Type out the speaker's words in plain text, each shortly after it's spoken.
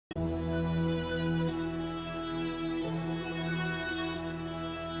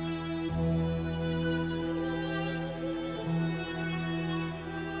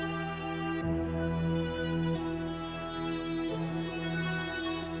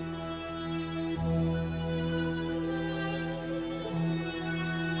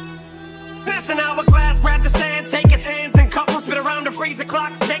glass, an hourglass, grab the sand, take his hands and cup him, spit around the freezer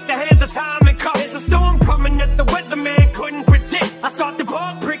clock, take the hands of time and cup. There's a storm coming that the weatherman couldn't predict. I start the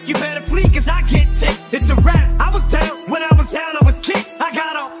ball brick, you better flee cause I get ticked. It's a rap, I was down, when I was down I was kicked. I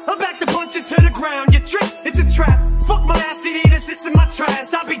got up, I'm back to punch it to the ground. You trick, it's a trap, fuck my ass CD that sits in my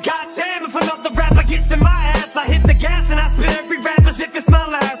trash. I'll be goddamn if another rapper gets in my ass. I hit the gas and I spit every rap as if it's my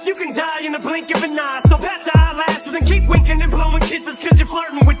last. You can die in the blink of an eye, so patch your eyelash, then keep winking and blowing kisses cause you're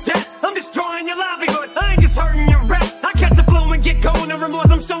flirting with death. I'm destroying your livelihood, I ain't just hurting your rep. I catch a flow and get going, the remorse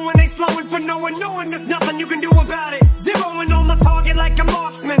I'm showing, they slowing for knowing there's nothing you can do about it. Zeroing on my target like a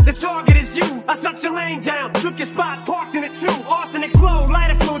marksman, the target is you. I shut your lane down, took your spot, parked in it too. Arsenic flow,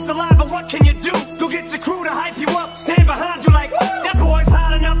 lighter fluid, saliva, what can you do? Go get your crew to hype you up, stand behind you like, woo! That boy's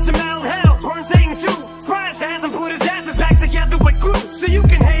hot enough to melt hell, burn Satan too. Fry his hands and put his asses back together with glue. So you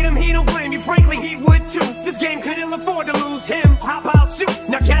can hate him, he don't blame you, frankly he would too. This game could ill afford to lose him, how about you?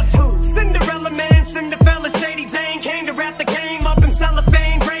 Now guess who? Cinderella man, Cinderella Shady Dane, came to wrap the game up in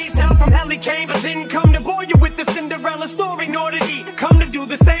cellophane. Raised hell from hell he came, but didn't come to bore you with the Cinderella story, nor did he come to do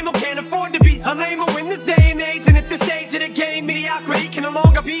the same or can't afford to be a lame in this day and age. And at this stage of the game, mediocrity can no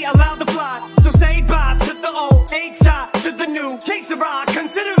longer be allowed to fly. So say bye to the old, H-shot to the new. Case of ride,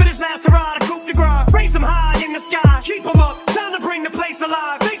 consider it his last hurrah to coupe de grace. Raise them high in the sky, keep them up, time to bring the place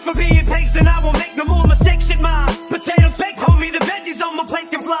alive. Thanks for being patient, I won't make no more mistakes, shit mine. Potatoes baked, homie, the veggies on my plate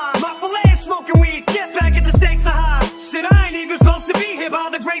can fly. My fillet is smoking weed, get back at the stakes are high. Shit, I ain't even supposed to be here by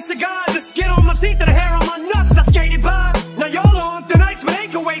the grace of God. The skin on my teeth and the hair on my nuts, I skated by. Now y'all are on thin ice with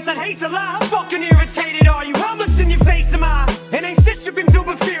ankle weights, I'd hate to lie. How fucking irritated are you? How much in your face am I? It ain't shit you can do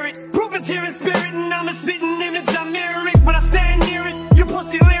but fear it. Proof is here in spirit and I'm a spitting image, I mirror it when I stand near it. Your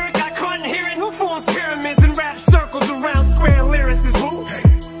pussy lyric, I couldn't hear it. Who forms pyramids and rap circles around square lyricists? Who?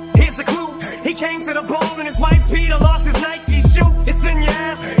 Here's a clue. He came to the ball in his white Peter, lost his Nike shoe. It's in your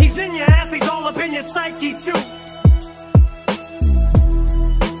ass, he's in your ass, he's all up in your psyche too.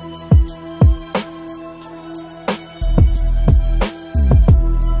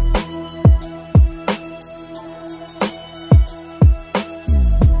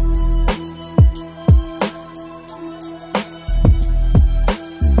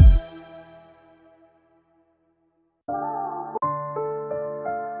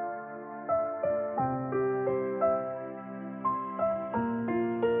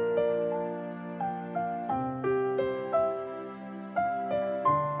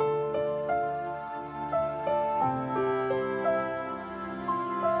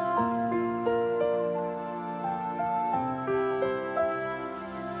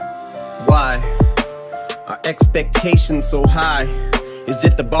 Why are expectations so high? Is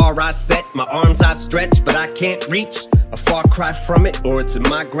it the bar I set, my arms I stretch, but I can't reach? A far cry from it, or it's in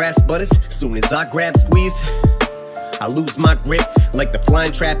my grasp, but as soon as I grab, squeeze, I lose my grip like the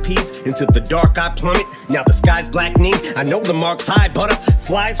flying trapeze. Into the dark I plummet, now the sky's blackening. I know the mark's high,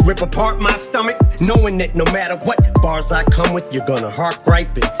 butterflies rip apart my stomach, knowing that no matter what bars I come with, you're gonna heart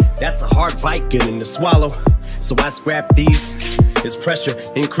gripe it. That's a hard fight getting to swallow, so I scrap these as pressure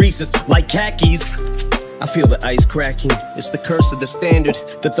increases like khakis. I feel the ice cracking, it's the curse of the standard,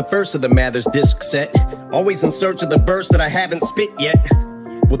 that the first of the Mathers disc set. Always in search of the verse that I haven't spit yet.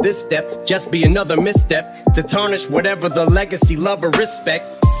 Will this step just be another misstep to tarnish whatever the legacy, love, or respect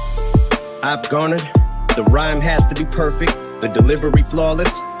I've garnered? The rhyme has to be perfect, the delivery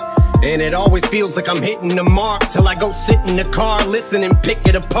flawless, and it always feels like I'm hitting the mark till I go sit in the car, listen and pick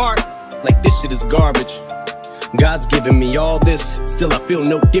it apart like this shit is garbage. God's given me all this, still I feel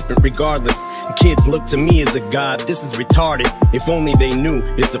no different regardless. Kids look to me as a god, this is retarded. If only they knew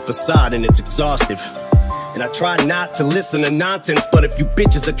it's a facade and it's exhaustive. And I try not to listen to nonsense, but if you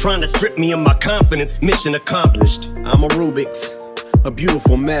bitches are trying to strip me of my confidence, mission accomplished. I'm a Rubik's, a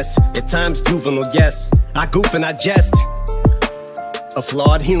beautiful mess, at times juvenile, yes. I goof and I jest, a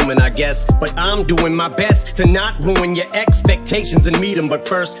flawed human, I guess, but I'm doing my best to not ruin your expectations and meet 'em. But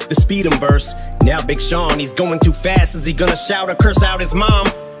first, the speed 'em verse. Now Big Sean, he's going too fast. Is he gonna shout or curse out his mom?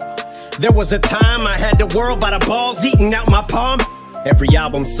 There was a time I had the world by the balls eating out my palm. Every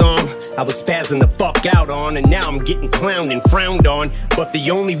album song I was spazzing the fuck out on, and now I'm getting clowned and frowned on. But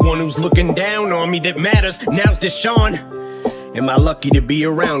the only one who's looking down on me that matters now's Deshaun. Am I lucky to be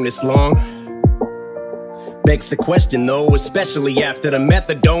around this long? Begs the question though, especially after the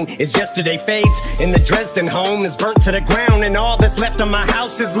methadone is yesterday fades and the Dresden home is burnt to the ground, and all that's left on my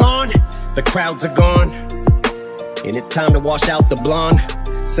house is lawn. The crowds are gone, and it's time to wash out the blonde.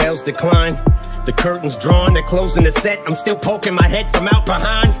 Sales decline, the curtains drawn, they're closing the set. I'm still poking my head from out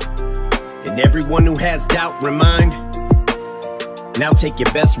behind, and everyone who has doubt remind. Now take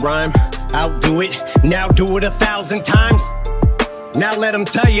your best rhyme, outdo it, now do it 1,000 times. Now let them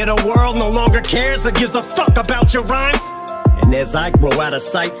tell you the world no longer cares or gives a fuck about your rhymes. And as I grow out of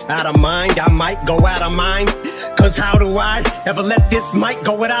sight, out of mind, I might go out of mind. Cause how do I ever let this mic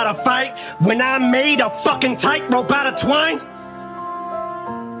go without a fight when I made a fucking tightrope out of twine?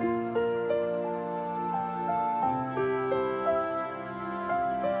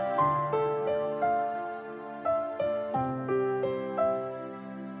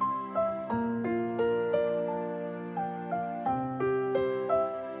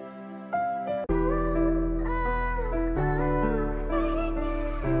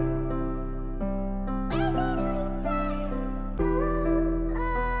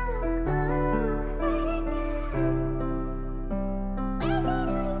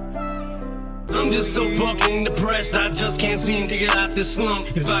 I'm just so fucking depressed, I just can't seem to get out this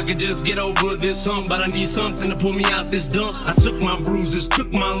slump. If I could just get over this hump, but I need something to pull me out this dump. I took my bruises,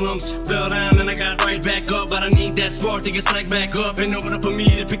 took my lumps, fell down and I got right back up. But I need that spark to get psyched back up in order for me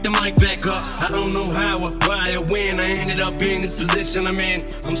to pick the mic back up. I don't know how or why or when I ended up in this position I'm in.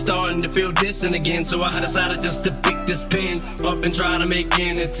 I'm starting to feel distant again, so I decided just to pick this pen up and try to make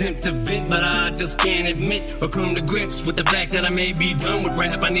an attempt to vent. But I just can't admit or come to grips with the fact that I may be done with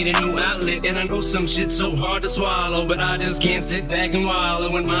rap. I need a new outlet, and I know some shit's so hard to swallow, but I just can't sit back and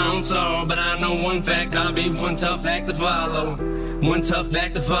wallow in my own sorrow. But I know one fact, I'll be one tough act to follow. One tough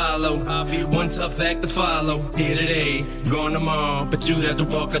act to follow. I'll be one tough act to follow. Here today, gone tomorrow, but you'd have to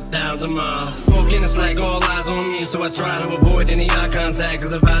walk 1,000 miles. Smoking, it's like all eyes on me, so I try to avoid any eye contact.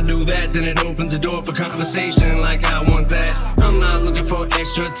 Cause if I do that, then it opens the door for conversation like I want that. I'm not looking for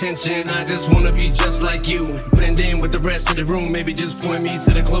extra attention, I just wanna be just like you. Blend in with the rest of the room, maybe just point me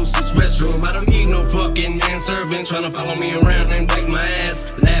to the closest restroom. I don't need no fucking manservant trying to follow me around and wipe my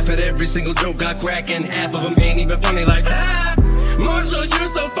ass. Laugh at every single joke I crack, and half of them ain't even funny like, ah! Marshall, you're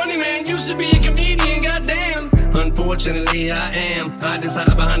so funny, man, you should be a comedian, goddamn. Unfortunately, I am. I just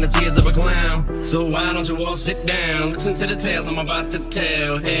hide behind the tears of a clown. So why don't you all sit down, listen to the tale I'm about to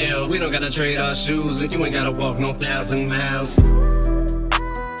tell. Hell, we don't gotta trade our shoes, and you ain't gotta walk no 1,000 miles.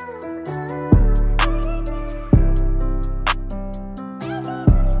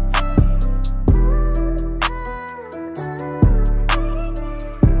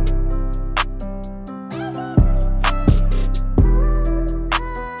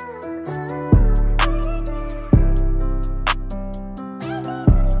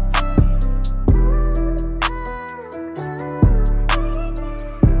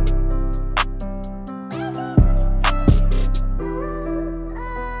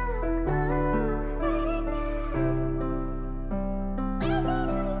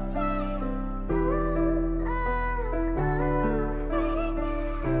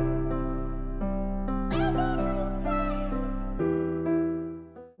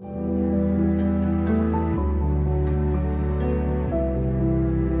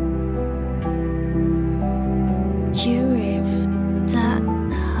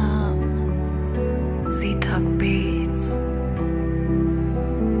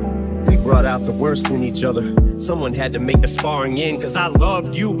 Brought out the worst in each other. Someone had to make the sparring end, cause I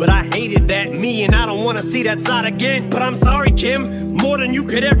loved you, but I hated that me, and I don't wanna see that side again. But I'm sorry, Kim, more than you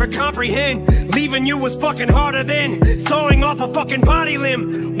could ever comprehend. Leaving you was fucking harder than sawing off a fucking body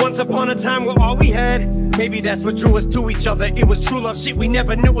limb. Once upon a time we're all we had. Maybe that's what drew us to each other. It was true love, shit we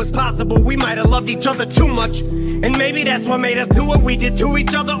never knew was possible. We might have loved each other too much, and maybe that's what made us do what we did to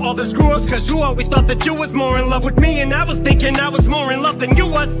each other. All the screw-ups, cause you always thought that you was more in love with me, and I was thinking I was more in love than you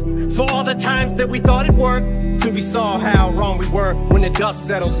was. For all the times that we thought it worked, till we saw how wrong we were. When the dust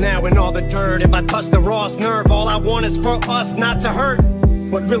settles now in all the dirt, if I touch the rawest nerve, all I want is for us not to hurt.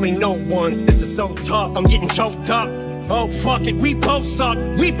 But really no one's, this is so tough, I'm getting choked up. Oh fuck it, we both suck,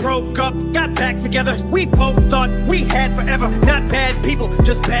 we broke up, got back together. We both thought we had forever, not bad people,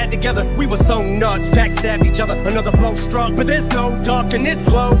 just bad together. We were so nuts, backstabbed each other, another blow struck. But there's no duck in this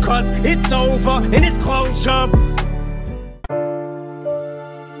blow, cause it's over and it's closure.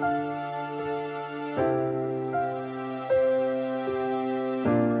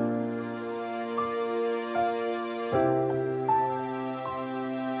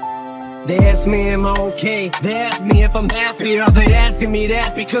 They ask me am I okay, they ask me if I'm happy. Are they asking me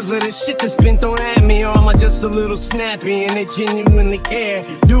that because of the shit that's been thrown at me? Or am I just a little snappy and they genuinely care?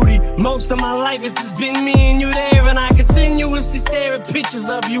 Duty, most of my life it's just been me and you there, and I continuously stare at pictures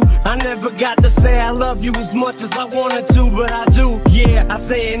of you. I never got to say I love you as much as I wanted to, but I do. Yeah, I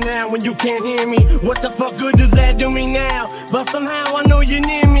say it now when you can't hear me. What the fuck good does that do me now? But somehow I know you're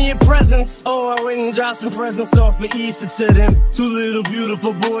near me, your presence. Oh, I went and dropped some presents off for Easter to them two little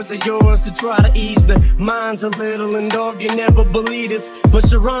beautiful boys of yours. words to try to ease the minds a little. And dog, you never believe this, but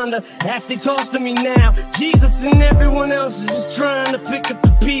Sharonda actually talks to me now. Jesus and everyone else is just trying to pick up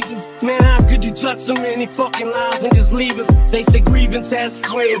the pieces. Man, how could you touch so many fucking lives and just leave us? They say grievance has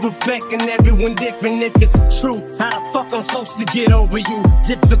a way of affecting everyone different. If it's true, how the fuck I'm supposed to get over you?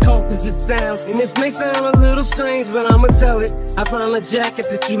 Difficult as it sounds, and this may sound a little strange, but I'ma tell it. I found a jacket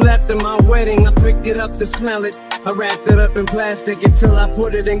that you left at my wedding. I picked it up to smell it. I wrapped it up in plastic until I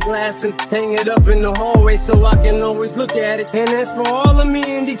put it in glass and hang it up in the hallway so I can always look at it. And as for all of me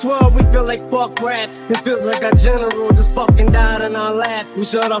in D12, we feel like fuck rap. It feels like our general just fucking died in our lap. We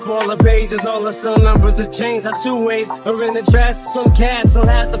shut off all the pages, all the cell numbers have changed. Our 2 ways are in the trash. Some cats will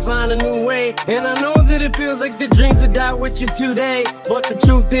have to find a new way. And I know that it feels like the dreams would die with you today, but the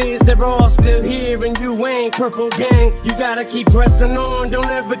truth is they're all still here and you ain't. Purple gang, you gotta keep pressing on. Don't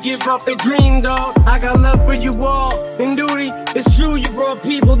ever give up a dream, dog. I got love for you all. And duty, it's true you brought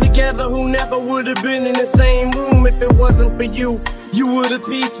people together who never would have been in the same room if it wasn't for you. You were the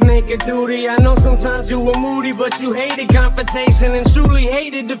peacemaker, duty. I know sometimes you were moody, but you hated confrontation and truly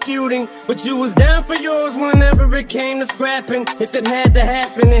hated the feuding. But you was down for yours whenever it came to scrapping. If it had to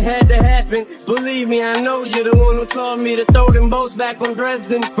happen, it had to happen. Believe me, I know you're the one who taught me to throw them boats back on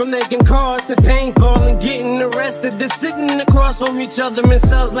Dresden. From making cars to paintball and getting arrested, to sitting across from each other in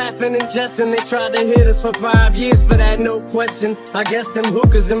cells laughing and jesting. They tried to hit us for 5 years for that, no question. I guess them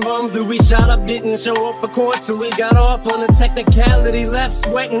hookers and bums who we shot up didn't show up for court, so we got off on a technicality. Left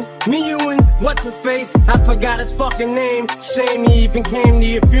sweating, me, you, and what's his face? I forgot his fucking name. Shame he even came to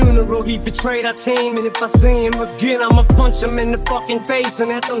your funeral. He betrayed our team, and if I see him again, I'ma punch him in the fucking face.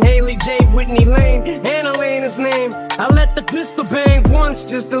 And that's on Haley J. Whitney Lane, Anna Lena's name. I let the pistol bang once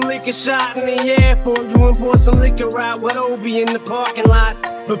just to lick a shot in the air for you and pour some liquor out with Obi in the parking lot.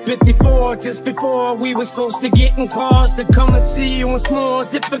 But 54, just before we were supposed to get in cars to come and see you, and small,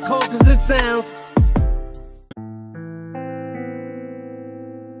 difficult as it sounds.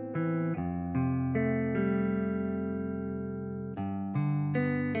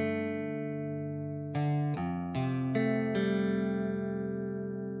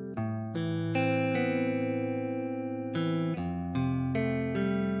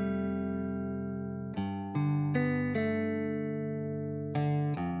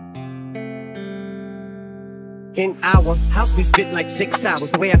 In our house we spit like 6 hours.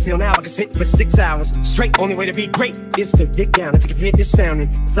 The way I feel now, I can spit for 6 hours straight. Only way to be great is to dig down. If you can hear this sound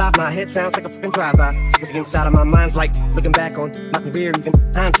inside my head, sounds like a fucking drive-by. Looking inside of my mind's like looking back on my career, even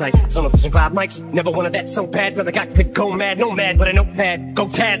hindsight. Some of us in cloud mics, never wanted that so bad. Felt like I could go mad, no mad with a notepad. Go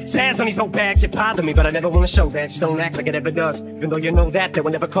Taz on these whole bags. It bothered me, but I never want to show that. Just don't act like it ever does, even though you know that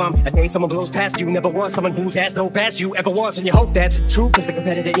will never come. A day someone blows past you, never was someone who's as dope as you ever was. And you hope that's true, cause the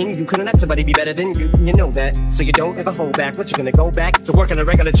competitor in you couldn't let somebody be better than you. You know that, so you don't ever hold back. What, you gonna go back to working a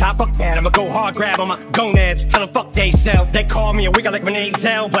regular job? Fuck that, I'ma go hard, grab on my gonads, tell them fuck they self. They call me a wigger like Renee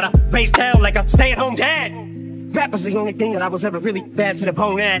Zell, but I raised hell like a stay-at-home dad. Rap was the only thing that I was ever really bad to the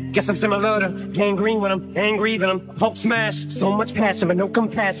bone at. Guess I'm similar to gangrene when I'm angry, then I'm Hulk smash. So much passion but no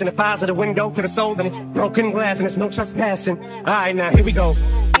compassion. If eyes are the window to the soul, then it's broken glass and it's no trespassing. Alright, now here we go.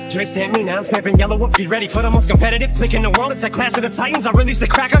 Drake stamped me, now I'm stamping yellow wolf. Get ready for the most competitive click in the world. It's that Clash of the Titans. I release the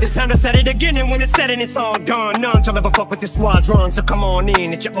cracker. It's time to set it again, and when it's set and it's all done, none shall ever fuck with this squadron. So come on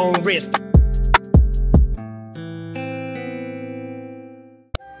in at your own risk.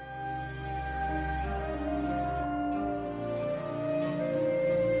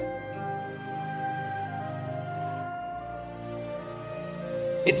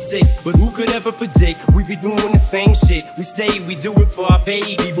 It's sick, but who could ever predict we be doing the same shit? We say we do it for our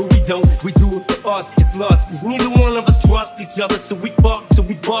baby, but we don't. We do it for us, it's lost, cause neither one of us trust each other. So we fuck till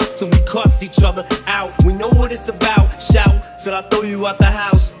we bust, till we cuss each other out. We know what it's about, shout till I throw you out the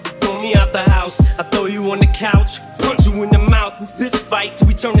house. Throw me out the house, I throw you on the couch, punch you in the mouth with this fight till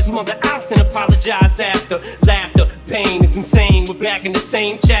we turn this mother out and apologize after. Laughter, pain, it's insane, we're back in the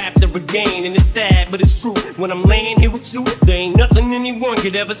same chapter again. And it's sad, but it's true, when I'm laying here with you, there ain't nothing anyone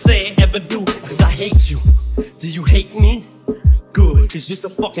could ever say, ever do, cause I hate you. Do you hate me? Good, cause you're so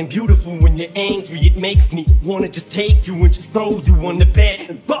fucking beautiful. When you're angry, it makes me wanna just take you and just throw you on the bed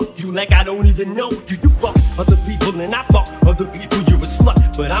and fuck you like I don't even know. Do you fuck other people and I fuck other people? You're a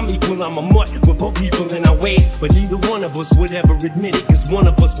slut, but I'm equal, I'm a mutt. We're both people in our ways, but neither one of us would ever admit it, cause one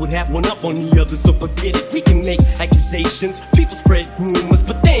of us would have one up on the other, so forget it. We can make accusations, people spread rumors,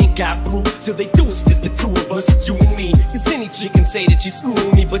 but they ain't got proof, so they do, it's just the two of us, it's you and me. Cause any chick can say that she's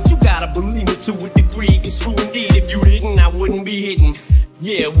screwing me, but you gotta believe me to a degree. It's true indeed, if you didn't, I wouldn't be hitting.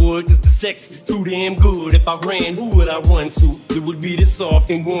 Yeah, it would, cause the sex is too damn good. If I ran, who would I run to? It would be this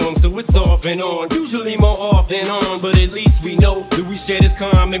soft and warm, so it's off and on. Usually more off than on, but at least we know that we share this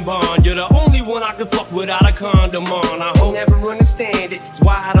common bond. You're the only one I can fuck without a condom on. I hope never understand it, it's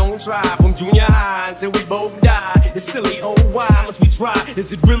why I don't try. From junior high until we both die. It's silly, oh why must we try?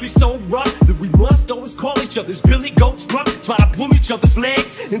 Is it really so rough that we must always call each other's Billy Goats grunt? Try to pull each other's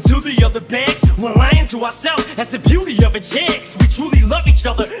legs into the other bags. We're lying to ourselves, that's the beauty of it, chicks. We truly love each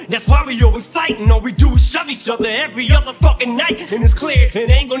other, that's why we always fighting. All we do is shove each other every other fucking night. And it's clear, it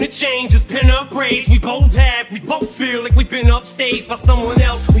ain't gonna change, it's pin up rage. We both feel like we've been upstaged by someone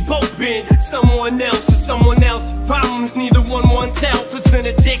else. We both been someone else or someone else. Problems neither one wants help. It's an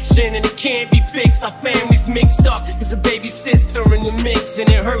addiction and it can't be fixed. Our family's mixed up, it's a baby sister in the mix. And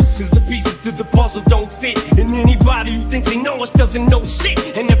it hurts cause the pieces to the puzzle don't fit. And anybody who thinks they know us doesn't know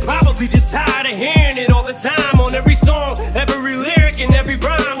shit. And they're probably just tired of hearing it all the time. On every song, every lyric and every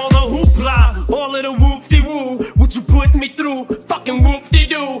rhyme. All the hoopla, all of the whoop-de-woo. What you put me through, fucking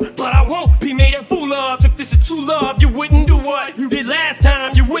whoop-de-doo. But I won't be made a fool of. If this is true love, you wouldn't do what you did last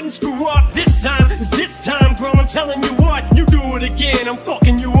time. You wouldn't screw up this time. It's this time, girl, I'm telling you what. You do it again, I'm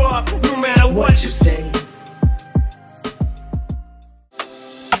fucking you up. No matter what you say.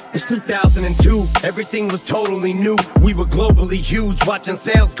 It's 2002, everything was totally new. We were globally huge, watching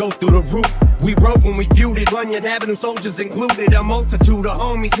sales go through the roof. We wrote when we viewed it, Runyon Avenue soldiers included. A multitude of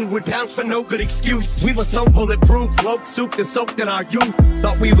homies who would bounce for no good excuse. We were so bulletproof, float souped and soaked in our youth.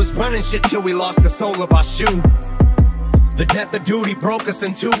 Thought we was running shit till we lost the sole of our shoe. The depth of duty broke us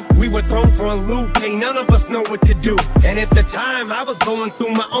in two. We were thrown for a loop, ain't none of us know what to do. And at the time, I was going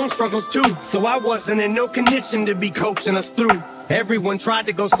through my own struggles too. So I wasn't in no condition to be coaching us through. Everyone tried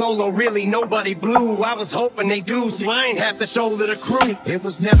to go solo, really nobody blew. I was hoping they do, so I ain't have to shoulder the crew. It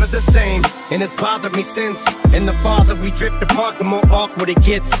was never the same, and it's bothered me since. And the farther we drift apart, the more awkward it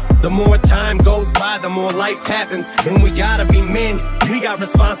gets. The more time goes by, the more life happens. And we gotta be men, we got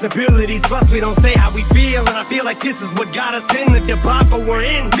responsibilities. Plus we don't say how we feel, and I feel like this is what got us in the debacle we're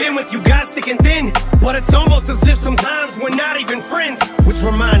in. Been with you guys thick and thin, but it's almost as if sometimes we're not even friends. Which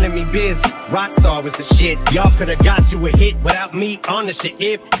reminded me, Biz, Rockstar was the shit. Y'all could've got you a hit without me on the shit.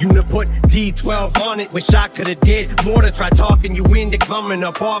 If you'd have put D12 on it, wish I could've did more to try talking you into coming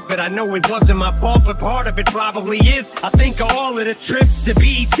up off it. I know it wasn't my fault, but part of it probably is. I think of all of the trips to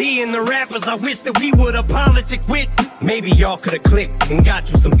BET and the rappers I wish that we would've politic with. Maybe y'all could've clicked and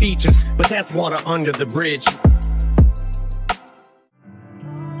got you some features, but that's water under the bridge.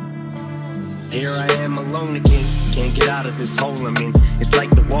 Here I am alone again, can't get out of this hole I'm in. It's like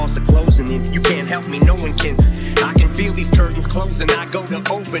the walls are closing in, you can't help me, no one can. I can feel these curtains closing, I go to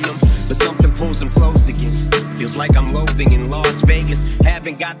open them, but something pulls them closed again. Feels like I'm loathing in Las Vegas,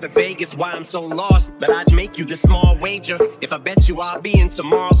 haven't got the Vegas, why I'm so lost. But I'd make you this small wager, if I bet you I'll be in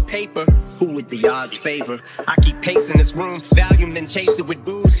tomorrow's paper. Who would the odds favor? I keep pacing this room, Valium then chase it with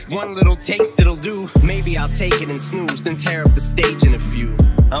booze. One little taste it'll do, maybe I'll take it and snooze, then tear up the stage in a few.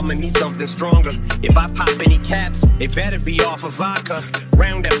 I'ma need something stronger. If I pop any caps, it better be off of vodka.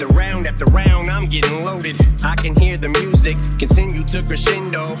 Round after round after round, I'm getting loaded. I can hear the music continue to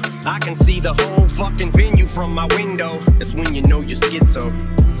crescendo. I can see the whole fucking venue from my window. That's when you know you're schizo.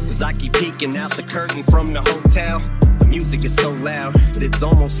 Cause I keep peeking out the curtain from the hotel. The music is so loud, but it's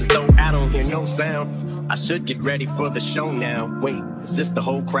almost as though I don't hear no sound. I should get ready for the show now. Wait, is this the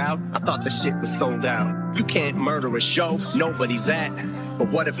whole crowd? I thought the shit was sold out. You can't murder a show nobody's at. But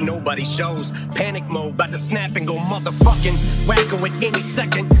what if nobody shows? Panic mode, about to snap and go motherfucking wacko at any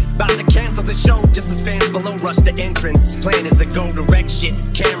second. About to cancel the show just as fans below rush the entrance. Plan is to go direct shit,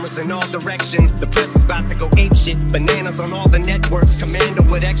 cameras in all directions. The press is about to go ape shit, bananas on all the networks. Commando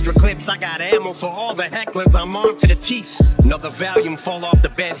with extra clips, I got ammo for all the hecklers. I'm armed to the teeth. Another volume fall off the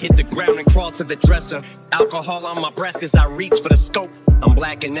bed, hit the ground and crawl to the dresser. Alcohol on my breath as I reach for the scope. I'm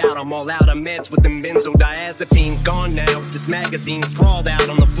blacking out, I'm all out of meds with them benzodiazepines. Gone now, it's just magazines sprawled out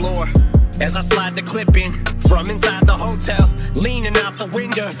on the floor. As I slide the clip in from inside the hotel, leaning out the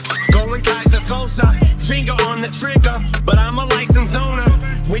window, going Kaiser Sosa, finger on the trigger. But I'm a licensed owner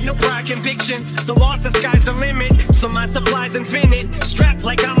with no prior convictions, so lost the sky's the limit. So my supply's infinite, strapped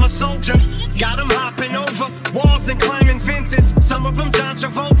like I'm a soldier. Got them hopping over walls and climbing fences. Some of them John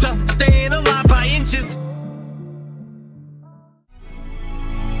Travolta, staying alive by inches.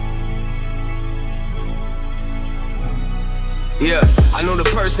 Yeah, I I know the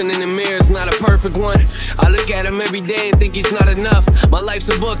person in the mirror is not a perfect one. I look at him every day and think he's not enough. My life's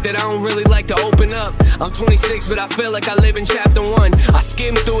a book that I don't really like to open up. I'm 26 but I feel like I live in chapter 1. I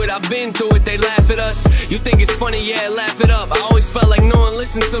skimmed through it, I've been through it, they laugh at us. You think it's funny, yeah, laugh it up. I always felt like no one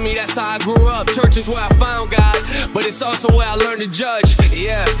listened to me, that's how I grew up. Church is where I found God, but it's also where I learned to judge.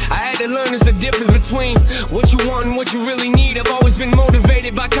 Yeah, I had to learn there's a difference between what you want and what you really need. I've always been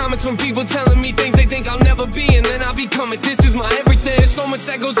motivated by comments from people telling me things they think I'll never be, and then I become it. This is my everything. There's so much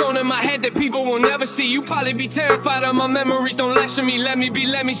that goes on in my head that people will never see. You probably be terrified of my memories, don't lecture me. Let me be,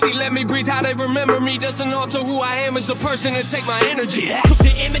 let me see, let me breathe. How they remember me doesn't alter who I am as a person and take my energy. Took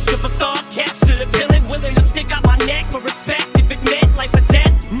the image of a thought, captured a villain, willing to stick out my neck for respect. If it meant life or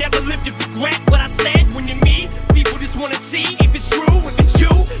death, never lived to regret what I said. When you meet people, just wanna see if it's true, if it's you.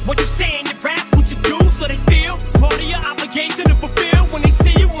 What you say in your rap, what you do, so they feel it's part of your obligation to fulfill. When they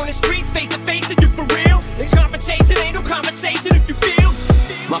see you on the streets, face to face, and you for real. The confrontation ain't no conversation if you feel.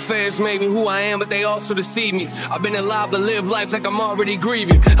 My fears made me who I am, but they also deceive me. I've been alive to live life like I'm already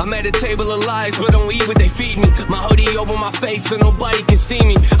grieving. I'm at a table of lies, but don't eat what they feed me. My hoodie over my face so nobody can see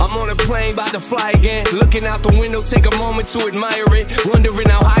me. I'm on a plane, about to fly again. Looking out the window, take a moment to admire it. Wondering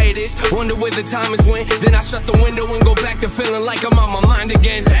how high it is, wonder where the time is when. Then I shut the window and go back to feeling like I'm on my mind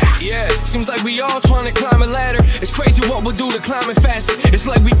again. Yeah, seems like we all trying to climb a ladder. It's crazy what we'll do to climb it faster. It's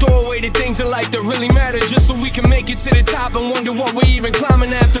like we throw away the things in life that really matter, just so we can make it to the top and wonder what we're even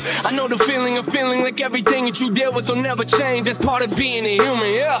climbing after. I know the feeling of feeling like everything that you deal with will never change. That's part of being a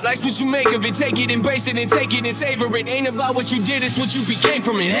human, yeah. Life's what you make of it, take it, embrace it, and take it and savor it. Ain't about what you did, it's what you became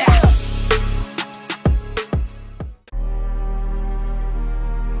from it, yeah.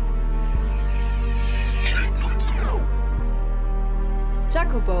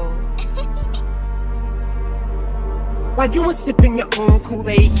 Jacobo. While you were sipping your own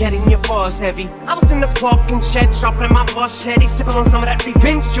Kool-Aid, getting your bars heavy, I was in the fucking shed, sharpening my machete, sipping on some of that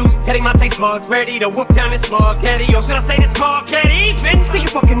revenge juice, getting my taste buds ready to whoop down this spaghetti. Or should I say this spaghetti even? Think you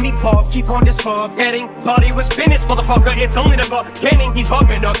fucking meatballs, keep on this forgetting. Thought he was finished, motherfucker, it's only the beginning. He's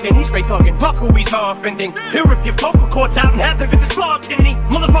bugging up and he's straight thugging, fuck who he's offending. He'll rip your vocal cords out and have the bitches plugged in the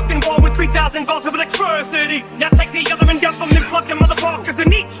motherfucking wall with 3,000 volts of electricity. Now take the other end up from them plug them motherfuckers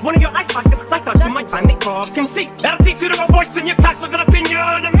in each one of your ice pockets, cause I thought you might find the fucking see. That'll teach you to voice in your cocks looking up in your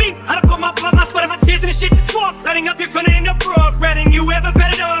enemy. I done put my blood, my sweat, and my tears in the shit. Swamp, letting up, you're gonna end up regretting you ever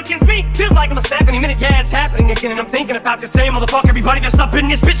bet it against me. Feels like I'm a snap any minute, yeah, it's happening again. And I'm thinking about the same motherfucker, everybody that's up in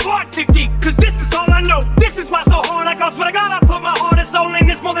this bitch, what 50? Cause this is all I know. This is why so hard I go, swear to God, I put my heart and soul in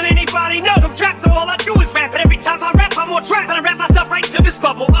this more than anybody knows. I'm trapped, so all I do is rap. And every time I rap, I'm more trapped. And I wrap myself right to this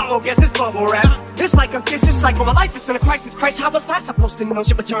bubble. Oh, guess it's bubble rap. It's like a vicious cycle. My life is in a crisis. Christ, how was I supposed to know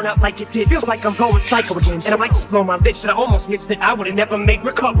shit would turn out like it did? Feels like I'm going psycho again. And I might just blow my lid. Should I almost missed it? I would've never made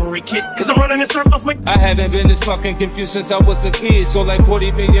recovery, kid. Cause I'm running in circles with I haven't been this fucking confused since I was a kid. So like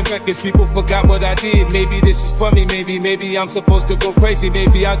 40 million records, people forgot what I did. Maybe this is funny, maybe I'm supposed to go crazy.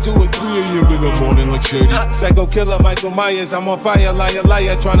 Maybe I do it 3 AM in the morning like shady. Psycho killer Michael Myers, I'm on fire, liar,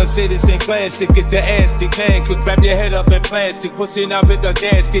 liar. Trying to say this ain't classic, get the ass kicked. Man, quick grab your head up in plastic. Pussy out with the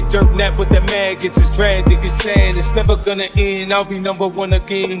gasket, jerk nap with the maggots. It's tragic, it's sad, it's never gonna end. I'll be #1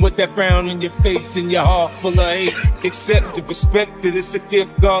 again with that frown in your face and your heart full of hate. Accept it, respect it, it's a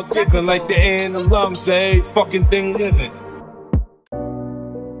gift God given. Like the air and the lungs, every fucking thing living.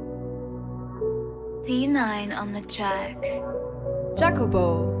 D9 on the track.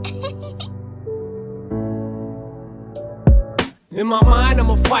 Jacobo. In my mind, I'm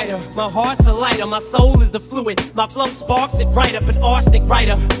a fighter. My heart's a lighter. My soul is the fluid. My flow sparks it right up. An arsenic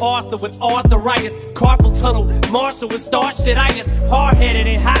writer. Arthur with arthritis. Carpal tunnel. Marshall with starshititis. Hard-headed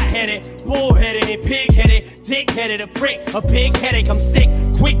and hot-headed. Bull-headed and pig-headed. Dick-headed, a prick. A big headache. I'm sick.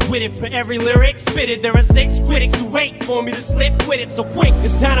 Quick-witted. For every lyric spitted, there are 6 critics who wait for me to slip with it. So quick,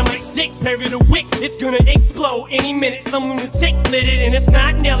 it's dynamite stick. Bury the wick. It's gonna explode any minute. Some lunatic lit it, and it's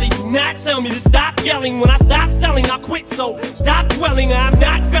not Nelly. Do not tell me to stop yelling. When I stop selling, I'll quit. So stop dwelling, I'm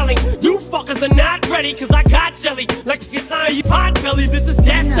not felling. You fuckers are not ready, cause I got jelly. Like the sign your pot belly, this is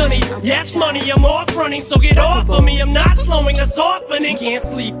destiny. Yes, money, I'm off running, so get off of me. I'm not slowing, a softening. Can't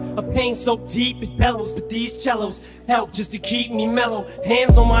sleep, a pain so deep it bellows. But these cellos help just to keep me mellow.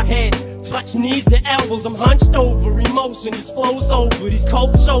 Hands on my head, touch knees to elbows. I'm hunched over, emotion just flows over. These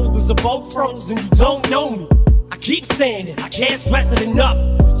cold shoulders are both frozen, you don't know me. I keep saying it, I can't stress it enough.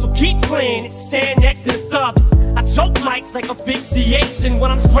 So keep playing it, stand next to the subs. I choke mics like asphyxiation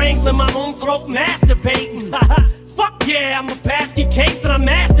when I'm strangling my own throat, masturbating. Fuck yeah, I'm a basket case and I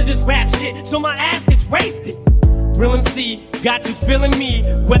master this rap shit till my ass gets wasted. Real MC, got you feeling me.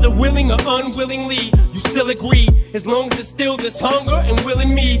 Whether willing or unwillingly, you still agree. As long as it's still this hunger and will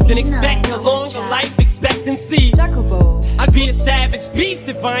in me, then expect a longer life expectancy. I'd be a savage beast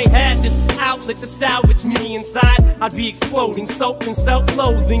if I ain't had this outlet to salvage me inside. I'd be exploding, soaked in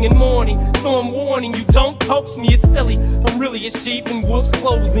self-loathing and mourning. So I'm warning you, don't coax me, it's silly. I'm really a sheep in wolf's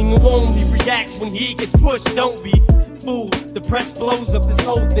clothing who only reacts when he gets pushed. Don't be fooled, the press blows up this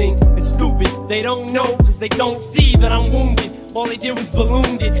whole thing. It's stupid, they don't know cause they don't see that I'm wounded. All they did was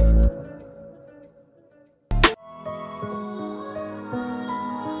ballooned it.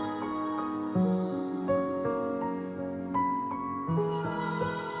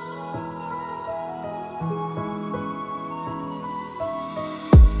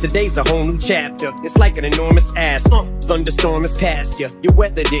 Today's a whole new chapter. It's like an enormous ass. Thunderstorm is past ya. Your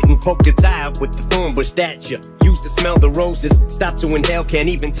weather didn't poke its eye out with the thorn bush that ya used to smell the roses. Stop to inhale, can't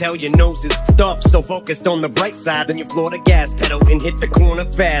even tell your noses. Stuff so focused on the bright side, then you floor the gas pedal and hit the corner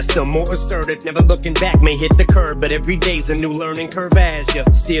faster. More assertive, never looking back, may hit the curb, but every day's a new learning curve as ya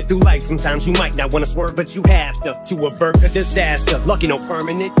steer through life. Sometimes you might not wanna swerve, but you have to avert a disaster. Lucky no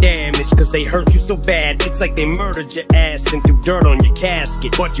permanent damage, cause they hurt you so bad. It's like they murdered your ass and threw dirt on your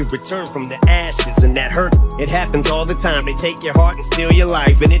casket. But you return from the ashes, and that hurt, it happens all the time. They take your heart and steal your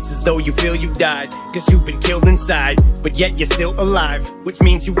life, and it's as though you feel you've died, cause you've been killed inside, but yet you're still alive, which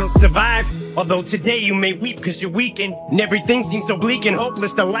means you will survive. Although today you may weep cause you're weakened, and everything seems so bleak and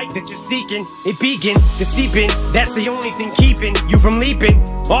hopeless. The light that you're seeking, it begins to seep in. That's the only thing keeping you from leaping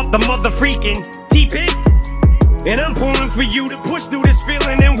off the mother freaking deep end. And I'm pulling for you to push through this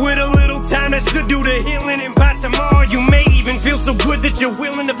feeling, and with a little time that should do the healing. And by tomorrow you may even feel so good that you're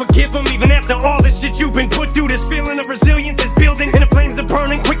willing to forgive them, even after all this shit you've been put through. This feeling of resilience is building, and the flames are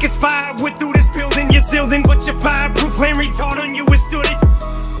burning quick as fire. With through this building, you're sealed in, but your fireproof flame retard on you withstood it.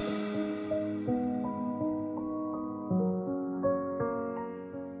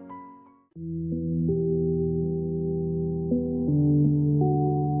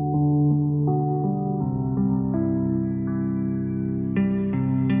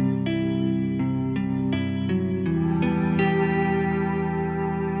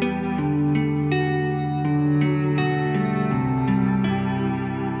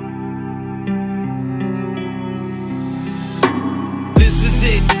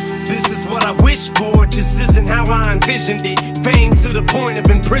 This is what I wish for, just isn't how I envisioned it. Fame to the point of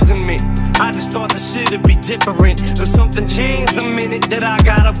imprisonment. I just thought the shit'd be different, but something changed the minute that I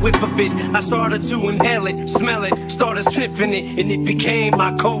got a whiff of it. I started to inhale it, smell it, started sniffing it, and it became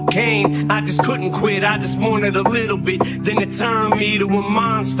my cocaine. I just couldn't quit, I just wanted a little bit. Then it turned me to a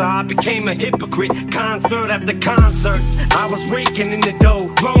monster, I became a hypocrite. Concert after concert, I was raking in the dough,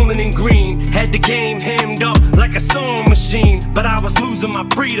 rolling in green. Had the game hemmed up like a sewing machine, but I was losing my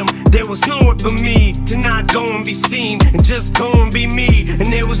freedom. There was nowhere for me to not go and be seen, and just go and be me, and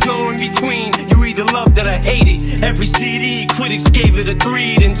there was no in between. You either loved it or hated. Every CD, critics gave it a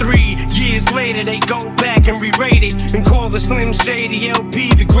 3. Then 3 years later they go back and re-rate it, and call the Slim Shady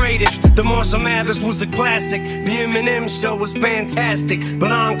LP the greatest. The Marshall Mathers was a classic, the Eminem show was fantastic,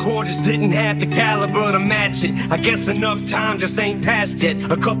 but Encore just didn't have the caliber to match it. I guess enough time just ain't passed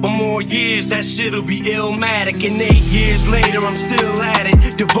yet. A couple more years, that shit'll be illmatic, and 8 years later I'm still at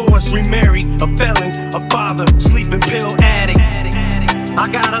it. Divorced, remarried, a felon, a father, sleeping pill addict. I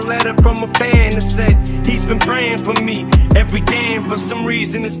got a letter from a fan that said he's been praying for me every day, and for some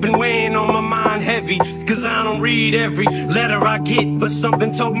reason it's been weighing on my mind heavy, cause I don't read every letter I get, but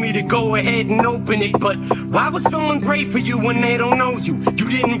something told me to go ahead and open it. But why would someone pray for you when they don't know you? You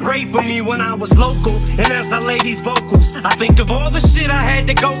didn't pray for me when I was local, and as I lay these vocals, I think of all the shit I had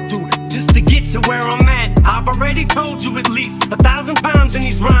to go through just to get to where I'm at. I've already told you at least 1,000 times in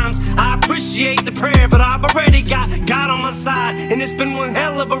these rhymes, I appreciate the prayer, but I've already got God on my side, and it's been one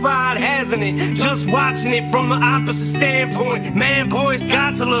hell of a ride, hasn't it? Just watching it from the opposite standpoint, man, boys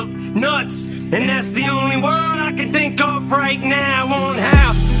got to look nuts, and that's the only word I can think of right now on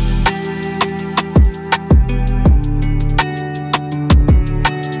how.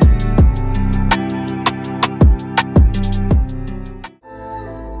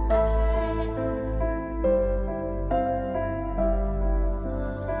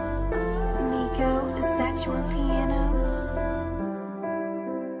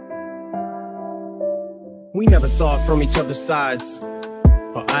 We never saw it from each other's sides,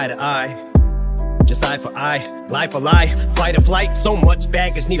 or eye to eye. Just eye for eye, lie for lie, fight or flight. So much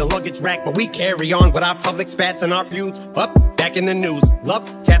baggage, need a luggage rack, but we carry on with our public spats and our feuds. Up, back in the news, love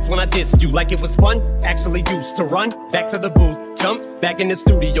taps when I dissed you like it was fun. Actually used to run back to the booth, jump back in the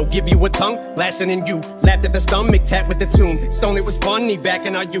studio, give you a tongue lashing, and you laughed at the stomach tap with the tune. Stone, it was funny back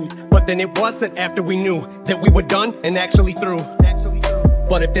in our youth, but then it wasn't after we knew that we were done and actually through.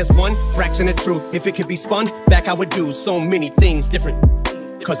 But if there's one fraction of truth, if it could be spun back, I would do so many things different.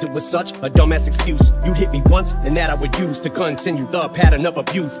 Cause it was such a dumbass excuse. You'd hit me once, and that I would use to continue the pattern of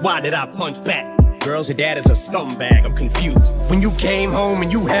abuse. Why did I punch back? Girls, your dad is a scumbag, I'm confused. When you came home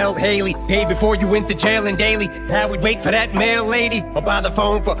and you held Haley, day before you went to jail, and daily I would wait for that mail lady or by the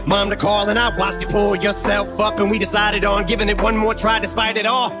phone for mom to call, and I watched you pull yourself up, and we decided on giving it one more try despite it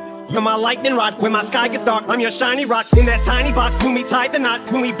all. You're my lightning rod when my sky gets dark. I'm your shiny rocks in that tiny box. When we tied the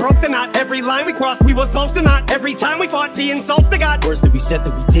knot, when we broke the knot, every line we crossed, we was supposed to not. Every time we fought, the insults to God. Words that we said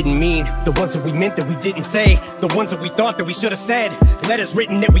that we didn't mean, the ones that we meant that we didn't say, the ones that we thought that we should have said, letters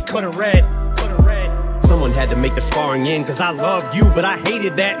written that we could have read. Someone had to make the sparring in, cause I loved you, but I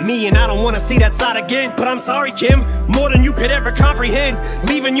hated that me, and I don't wanna see that side again. But I'm sorry, Kim, more than you could ever comprehend.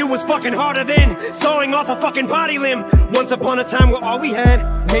 Leaving you was fucking harder than sawing off a fucking body limb. Once upon a time were all we had.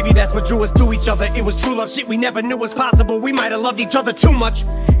 Maybe that's what drew us to each other. It was true love, shit we never knew was possible. We might have loved each other too much,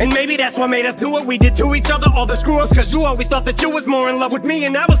 and maybe that's what made us do what we did to each other. All the screw-ups, cause you always thought that you was more in love with me,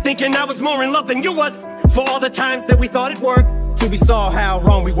 and I was thinking I was more in love than you was. For all the times that we thought it worked, till we saw how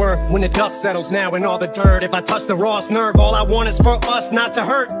wrong we were. When the dust settles now and all the dirt, if I touch the rawest nerve, all I want is for us not to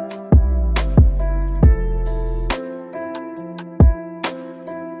hurt.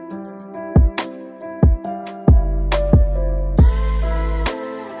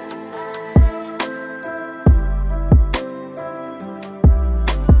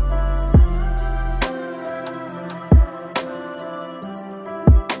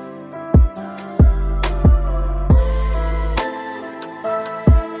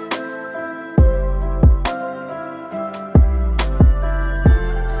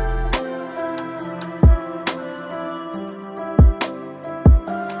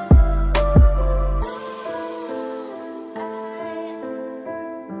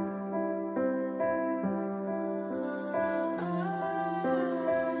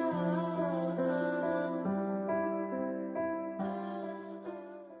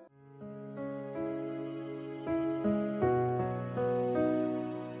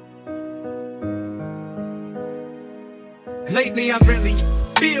 Lately I really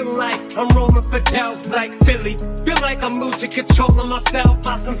feel like I'm rolling for Delph like Philly. Feel like I'm losing control of myself.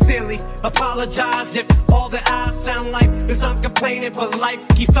 I sincerely apologize if all that I sound like is I'm complaining, but life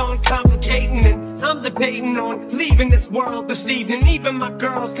keeps on complicating, and I'm debating on leaving this world this evening. Even my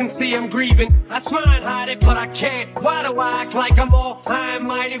girls can see I'm grieving. I try and hide it, but I can't. Why do I act like I'm all high and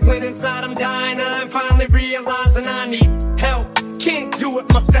mighty when inside I'm dying? I'm finally realizing I need help. Can't do it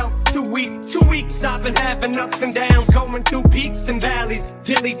myself, 2 weeks I've been having ups and downs, going through peaks and valleys,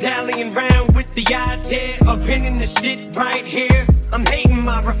 dilly-dallying round with the idea of ending the shit right here. I'm hating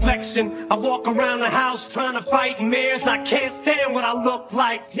my reflection. I walk around the house trying to fight mirrors. I can't stand what I look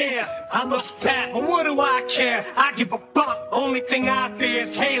like. Yeah, I look fat, but what do I care? I give a fuck. Only thing I fear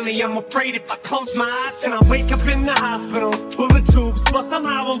is Haley. I'm afraid if I close my eyes and I wake up in the hospital full of tubes, but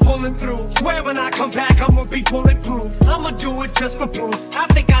somehow I'm pulling through. Swear when I come back I'm gonna be bulletproof. I'ma do it just for proof. I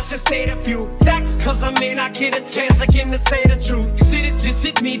think I should state a few facts, cause I may not get a chance again to say the truth. Shit, it just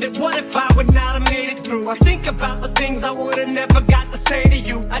hit me that what if I would not have made it through? I think about the things I would've never got to say to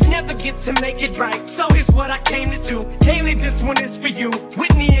you. I'd never get to make it right, so here's what I came to do. Haley, this one is for you.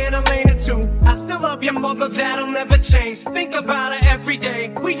 Whitney and Elena too. I still love your mother, that'll never change. Think about her every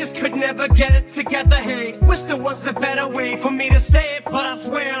day. We just could never get it together, hey. Wish there was a better way for me to say it, but I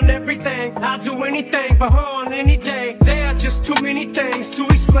swear on everything I'll do anything for her on any day. There are just too many things to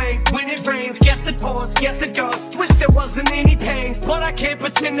explain. When it rains, guess it pours, guess it does. Wish there wasn't any pain, but I can't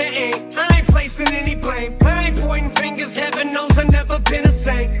pretend there ain't. I ain't placing any blame, I ain't pointing fingers. Heaven knows I've never been a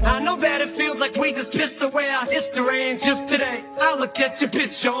saint. I know that it feels like we just pissed away our history, and just today I looked at your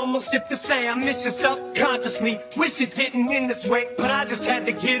picture, almost if to say I miss you subconsciously. Wish it didn't end this way, but I just had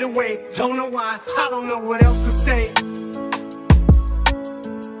to get away. Don't know why, I don't know what else to say.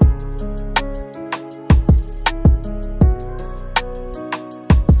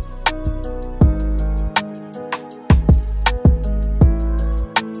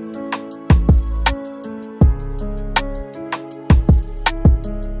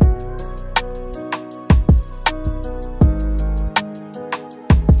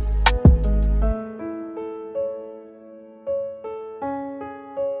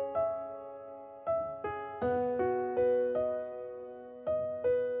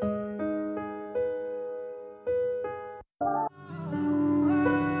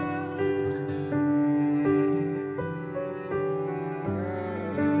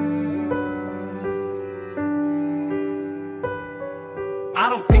 I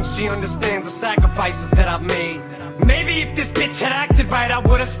don't think she understands the sacrifices that I've made. Maybe if this bitch had acted right, I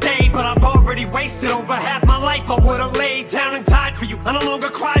would've stayed. But I've already wasted over half my life. I would've laid down and died for you. I no longer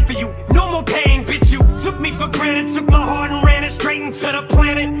cry for you. No more pain, bitch. You took me for granted, took my heart and ran it straight into the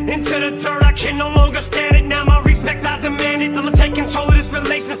planet, into the dirt. I can no longer stand it. Now my respect, I demand it. I'ma take control of this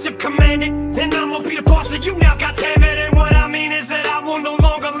relationship, command it. And I'ma be the boss of you now, goddammit. And what I mean is that I will no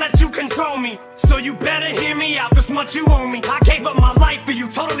longer let you control me. So you better hear me out, this much you owe me. I gave up my life for you,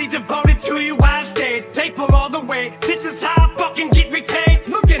 totally devoted to you. I've stayed faithful all the way. This is how I fucking get repaid.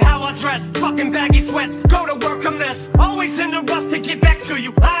 Look at how I dress, fucking baggy sweats. Go to work a mess, always in a rush to get back to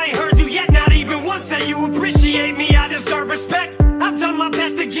you. I ain't heard you yet, not even once that you appreciate me. I deserve respect. I've done my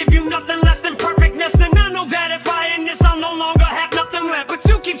best to give you nothing less than perfectness. And I know that if I end this, I'll no longer have nothing left. But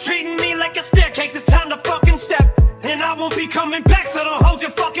you keep treating me like a staircase, it's time to fucking step. And I won't be coming back, so don't hold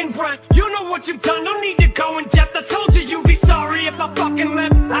your fucking breath. You know what you've done, no need to go in depth. I told you you'd be sorry if I fucking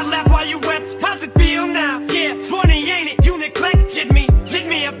left. I laughed while you wept, how's it feel now? Yeah, funny ain't it, you neglected me. Did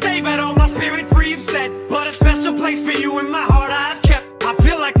me a favor, all my spirit free, you've said. But a special place for you in my heart I have kept. I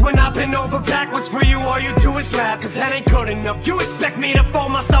feel like when I've been over backwards for you, all you do is laugh, cause that ain't good enough. You expect me to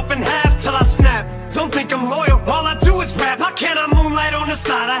fold myself in half till I snap. Don't think I'm loyal, all I do is rap. How can I moonlight on the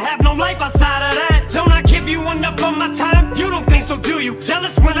side? I have no life outside of that. Don't I give you enough of my time? You don't think so, do you?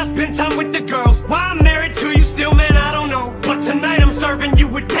 Jealous when I spend time with the girls. Why I'm married to you still, man, I don't know. But tonight I'm serving you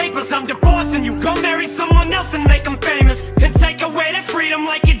with papers, I'm divorcing you. Go marry someone else and make them famous. And take away that freedom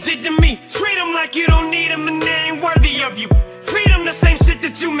like you did to me. Treat them like you don't need them and they ain't worthy of you. Feed them the same shit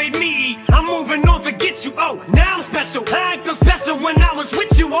that you made me eat. I'm moving on, forget you, oh, now I'm special. I ain't feel special when I was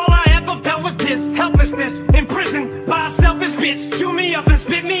with you. All I ever felt was this helplessness, imprisoned by a selfish bitch. Chew me up and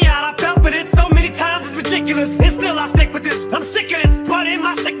spit me out. I felt for this so many times, it's ridiculous. And still I stick with this, I'm sick of this. But in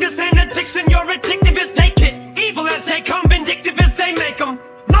my sickness and addiction, you're addictive as they get. Evil as they come, vindictive as they make them.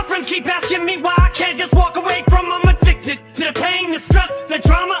 My friends keep asking me why I can't just walk away from them. I'm addicted to the pain, the stress, the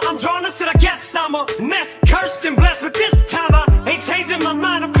drama. I'm drawn to sit, I guess I'm a mess. Cursed and blessed, but this time I ain't changing my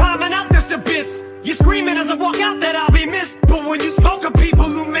mind. I'm climbing out this abyss. You're screaming as I walk out that I'll be missed. But when you spoke of people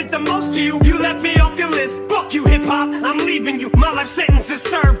who meant the most to you, you left me off your list. Fuck you, hip-hop, I'm leaving you. My life sentence is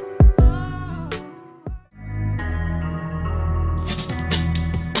served.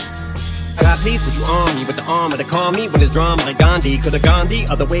 I got peace, but you arm me with the armor to calm me when it's drama like Gandhi. Could've gone the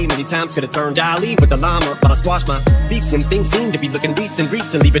other way many times, could've turned Ali with the llama. But I squashed my beefs and things seem to be looking decent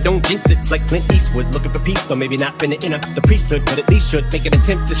recently. But don't jinx it, it's like Clint Eastwood looking for peace, though maybe not finna enter the priesthood. But at least should make an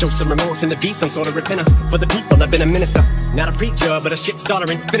attempt to show some remorse in the beast. Some sort of repenter for the people. I've been a minister, not a preacher, but a shit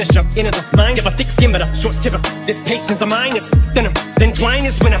starter and finisher. Into the mind of a thick skin but a short tipper. This patience of mine is thinner than twine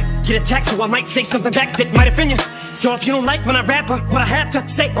is when I get attacked. So I might say something back that might offend you. So if you don't like when I rap or what I have to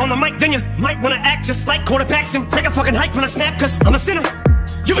say on the mic, then you might wanna act just like quarterbacks and take a fucking hike when I snap, cause I'm a sinner.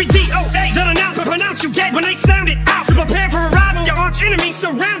 You be DOA, that announcement pronounce you dead when they sound it out. So prepare for arrival, your arch enemy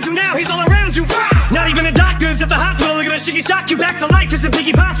surrounds you now, he's all around you. Not even the doctors at the hospital are gonna shiggy shock you back to life. Is it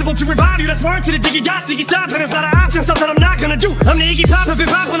Biggie possible to revive you? That's word to the diggy got sticky stop, and it's not an option, something I'm not gonna do. I'm the Iggy Pop of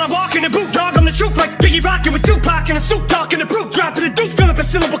hip-hop when I walk in the booth. Dog, I'm the truth, like Biggie rockin' with Tupac in a suit, talking the proof, dropping the deuce, fill up a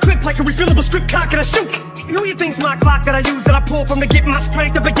syllable clip like a refillable strip cock and a shoot. Who you think's my clock that I use, that I pull from to get my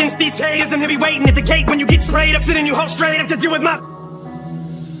strength up against these haters? And they be waiting at the gate when you get sprayed up, sitting you hold straight up to deal with my...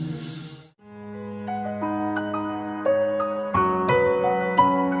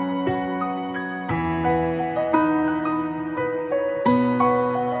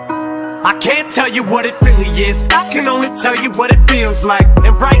 I can't tell you what it really is, I can only tell you what it feels like.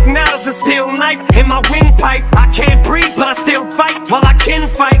 And right now there's a steel knife in my windpipe. I can't breathe but I still fight, well I can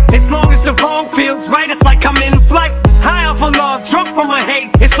fight. As long as the wrong feels right, it's like I'm in flight. High off of love, drunk from my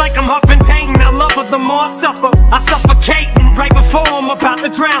hate, it's like I'm huffing pain. I love her, the more I suffer, I suffocate. And right before I'm about to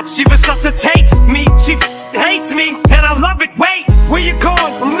drown, she resuscitates me. She hates me, and I love it. Wait, where you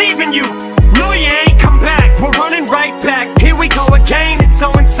going? I'm leaving you. No, you ain't come back, we're running right back. Here we go again, it's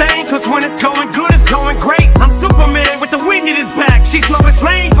so insane, cause when it's going good, it's going great. I'm Superman with the wind in his back. She's Lois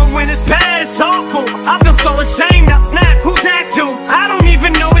Lane, but when it's bad, it's awful. I feel so ashamed, now snap, who's that dude? I don't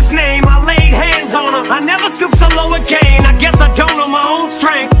even know his name, I laid hands on him. I never stoop so low again, I guess I don't know my own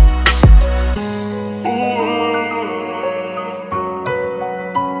strength.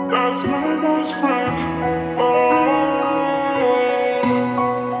 That's my best friend.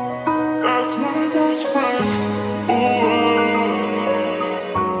 That's my best friend.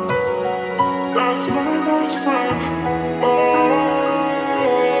 That's my best friend.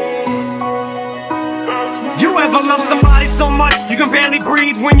 You ever love somebody so much you can barely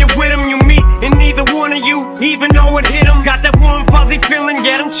breathe when you're with them? You meet and neither one of you even know it hit them. Got that warm fuzzy feeling,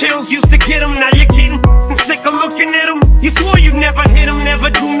 get them chills, used to get them. Now you're getting sick of looking at them. You swore you'd never hit them, never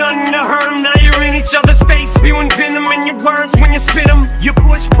nothing to hurt them. Now you're in each other's face, spewing venom in your words when you spit them. You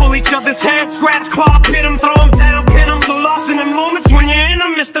push, pull each other's hair, scratch, claw, pit them, throw them down, pin them. So lost in the moments when you're in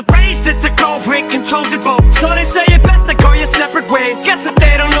them, it's the phrase that the cold break controls it both. So they say it best to go your separate ways. Guess that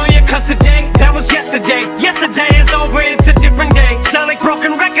they don't know you, cause today, that was yesterday. Yesterday is over, it's a different day. Sound like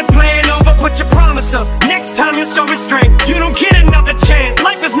broken records playing over, but you promised her next time you'll show restraint. You don't get another chance.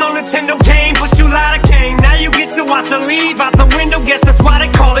 Life is no Nintendo game, but you lied again. Now you get to watch her leave out the window. Guess that's why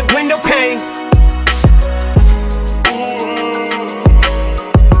they call it window pane.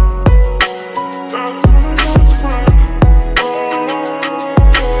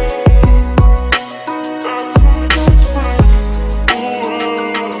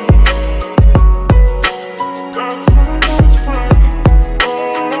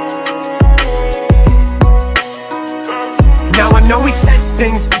 know we said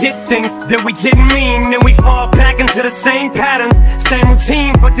things, did things that we didn't mean, and we fall back into the same patterns, same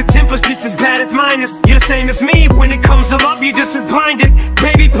routine, but your temper's just as bad as mine is. You're the same as me, when it comes to love, you're just as blinded.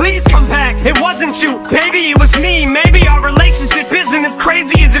 Baby, please come back, it wasn't you, baby, it was me. Maybe our relationship isn't as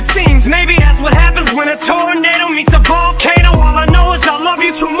crazy as it seems. Maybe that's what happens when a tornado meets a volcano. All I know is I love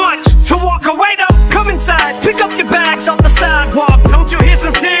you too much to walk away though. Come inside, pick up your bags off the sidewalk. Don't you hear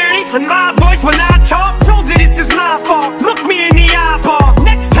sincerity in my voice when I talk? Told you this is my fault, look me in the eyeball.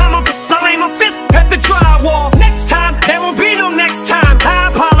 Next time I'll aim a fist at the drywall. Next time, there will be no next time.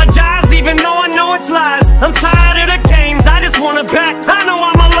 I apologize even though I know it's lies. I'm tired of the games, I just want her back. I know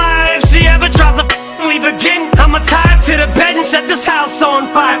I'm alive, if she ever tries to leave again, I'ma tie her to the bed and set this house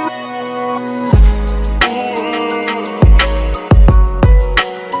on fire.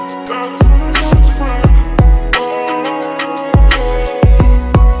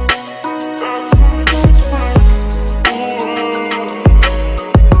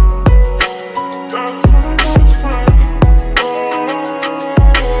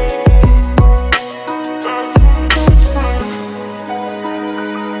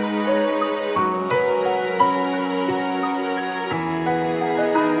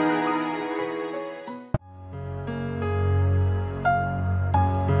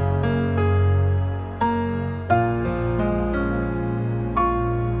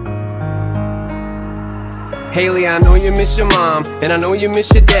 Haley, I know you miss your mom, and I know you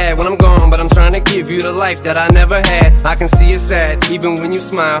miss your dad when I'm gone, but I'm trying to give you the life that I never had. I can see it sad, even when you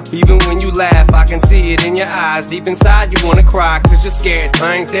smile, even when you laugh. I can see it in your eyes, deep inside you wanna cry, cause you're scared.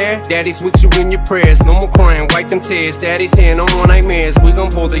 I ain't there, daddy's with you in your prayers. No more crying, wipe them tears, daddy's here, no more nightmares. We gon'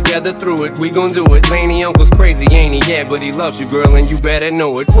 pull together through it, we gon' do it. Laney uncle's crazy, ain't he? Yeah, but he loves you, girl, and you better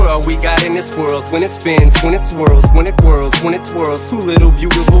know it. What all we got in this world, when it spins, when it swirls, when it whirls, when it twirls. Two little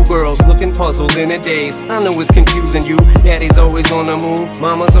beautiful girls looking puzzled in a daze. I know it's confusing you, daddy's always on the move,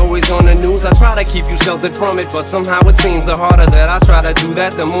 mama's always on the news. I try to keep you sheltered from it, but somehow it seems the harder that I try to do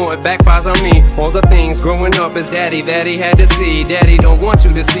that, the more it backfires on me. All the things growing up as daddy that he had to see, daddy don't want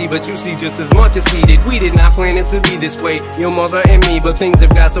you to see, but you see just as much as he did. We did not plan it to be this way, your mother and me, but things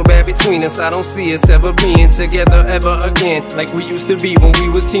have got so bad between us. I don't see us ever being together ever again, like we used to be when we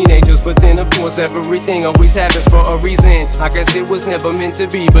was teenagers. But then of course everything always happens for a reason. I guess it was never meant to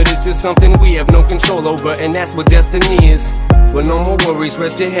be, but it's just something we have no control over, and that's what destiny is. But no more worries,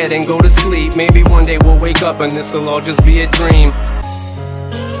 rest your head and go to sleep. Maybe one day we'll wake up and this'll all just be a dream.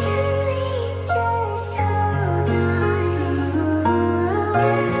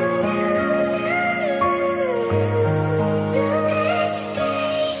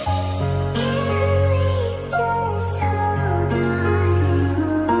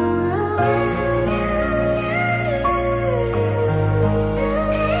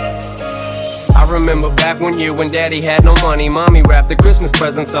 Remember back one year when daddy had no money, mommy wrapped the Christmas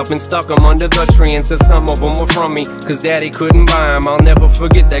presents up and stuck them under the tree and said some of them were from me, cause daddy couldn't buy them. I'll never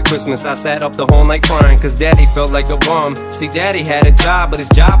forget that Christmas, I sat up the whole night crying, cause daddy felt like a bum. See, daddy had a job, but his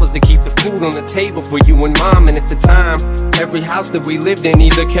job was to keep the food on the table for you and mom. And at the time, every house that we lived in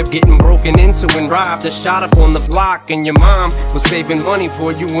either kept getting broken into and robbed or shot up on the block. And your mom was saving money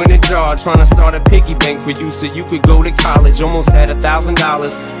for you in a jar, trying to start a piggy bank for you so you could go to college. Almost had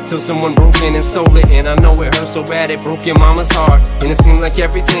 $1,000 till someone broke in and stole it. And I know it hurt so bad it broke your mama's heart, and it seemed like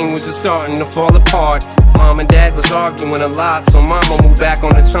everything was just starting to fall apart. Mom and dad was arguing a lot, so mama moved back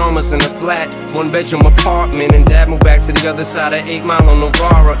on the Chalmers in a flat, one-bedroom apartment, and dad moved back to the other side of 8 Mile on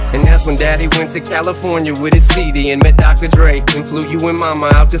Novara. And that's when daddy went to California with his CD and met Dr. Dre, and flew you and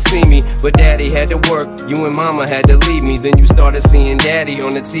mama out to see me. But daddy had to work, you and mama had to leave me. Then you started seeing daddy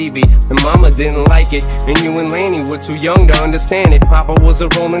on the TV, and mama didn't like it, and you and Laney were too young to understand it. Papa was a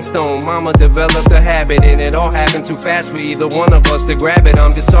Rolling Stone, mama developed a habit, and it all happened too fast for either one of us to grab it.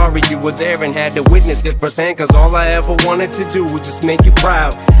 I'm just sorry you were there and had to witness it firsthand, cause all I ever wanted to do was just make you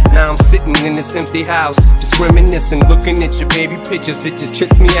proud. Now I'm sitting in this empty house, just reminiscing, looking at your baby pictures. It just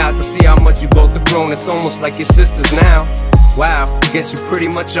trips me out to see how much you both have grown. It's almost like your sisters now. Wow, guess you pretty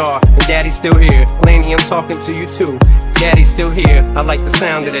much are. And Daddy's still here. Laney, I'm talking to you too. Daddy's still here. I like the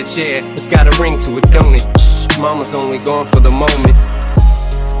sound of that chair. It's got a ring to it, don't it? Shh, Mama's only gone for the moment.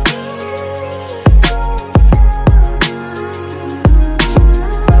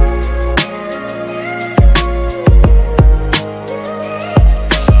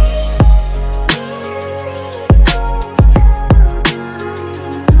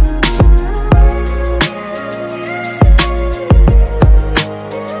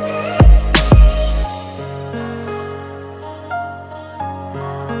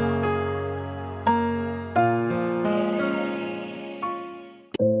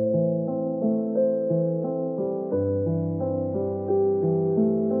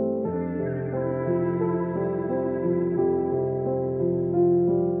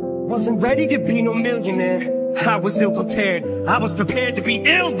 Wasn't ready to be no millionaire. I was ill prepared. I was prepared to be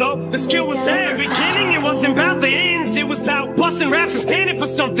ill though. The skill was there. The beginning, it wasn't about the ends. It was about busting raps and standing for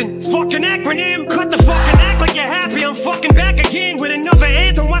something. Fucking acronym. Cut the fucking act like you're happy. I'm fucking back again with another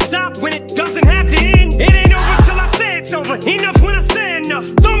anthem. Why stop when it doesn't have to end? It ain't over till I say it's over. Enough when I say enough.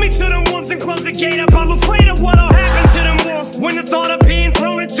 Throw me to the ones and close the gate up. I'm afraid of what'll happen to them walls. When the thought of being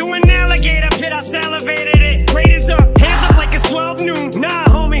thrown into an alligator pit, I salivated it. Ratings up, hands up like it's 12 noon. Nah,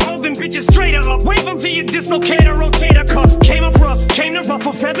 homie, holding bitches straight up. Wave them to your dislocator, rotator cuff. Came up rough, came to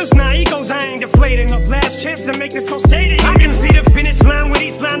ruffle feathers. Nah, egos, I ain't deflating. The last chance to make this so stated. I can see the finish line with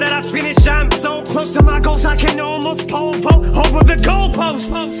each line that I finish. I'm so close to my goals, I can almost pole vault over the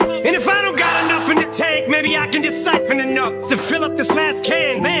goalpost. And if I don't got enough in the tank, maybe I can just siphon enough to fill up this last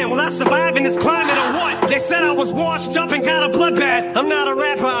can. Man, will I survive in this climate or what? They said I was washed up and got a bloodbath. I'm not a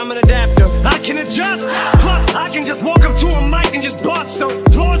rapper, I'm an adapter. I can adjust, plus I can just walk up to a mic and just bust. So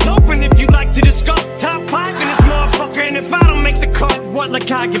floor's open if you'd like to discuss. Top 5 in this motherfucker, and if I don't make the cut, what, like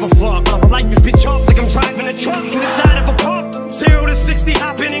I give a fuck? I'ma light this bitch off like I'm driving a truck to the side of a pump. 0 to 60,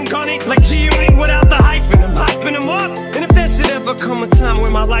 hopping and gunning like G-Unit without the hyphen. I'm hyping them up. And if there should ever come a time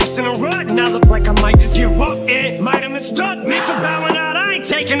when my life's in a rut and I look like I might just give up, it might have mistruck me for bowing out. I ain't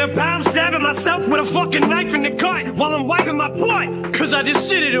taking a bow, I'm stabbing myself with a fucking knife in the gut while I'm wiping my blood. Cause I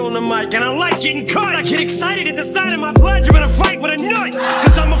just shitted on the mic and I like getting cut. I get excited at the sight of my blood. You're gonna fight with a nut.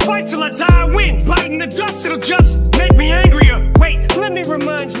 Cause I'ma fight till I die, I win. Biting the dust, it'll just make me angrier. Wait, let me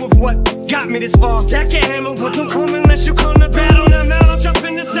remind you of what got me this far. Stack your hammer, but don't come unless you come to battle. Now I'll jump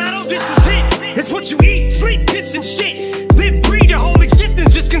in the saddle, this is it. It's what you eat, sleep, piss and shit. Live, breathe, your whole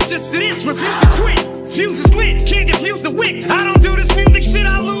existence just consists of this. Refuse to quit, fuse is lit, can't defuse the wick. I don't do this music shit,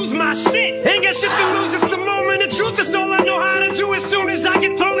 I lose my shit. Ain't got shit to lose, it's the moment of truth. That's all I know how to do. As soon as I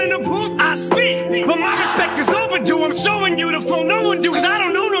get thrown in the booth, I spit. But my respect is overdue, I'm showing you the flow no one do. Cause I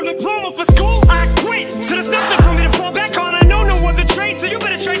don't know no diploma for school, I quit. So there's nothing for me to fall back on, I know no other trade. So you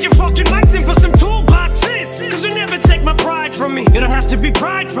better trade your fucking mics in for some toolboxes. Cause you never take my pride from me, it'll have to be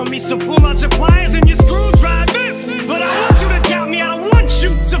pride from me. So pull out your pliers and your screwdrivers. But I want you to doubt me, I don't want you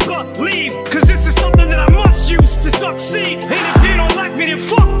to believe. Cause this is something that I must use to succeed. And if you don't like me, then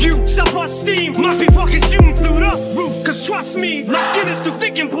fuck you. Self-esteem must be fucking shooting through the roof. Cause trust me, my skin is too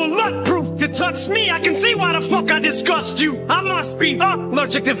thick and bulletproof to touch me. I can see why the fuck I disgust you. I must be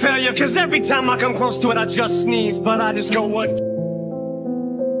allergic to failure. Cause every time I come close to it, I just sneeze. But I just go, what?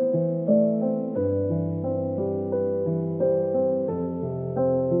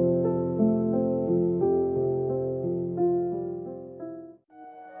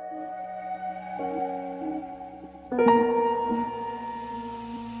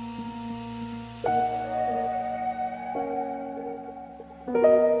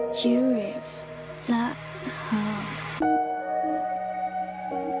 Riff.com.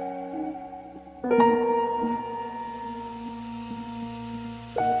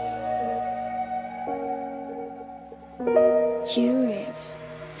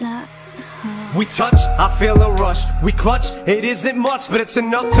 We touch, I feel a rush. We clutch, it isn't much, but it's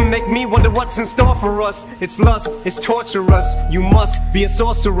enough to make me wonder what's in store for us. It's lust, it's torturous. You must be a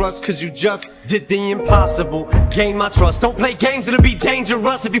sorceress, cause you just did the impossible. Gain my trust, don't play games, it'll be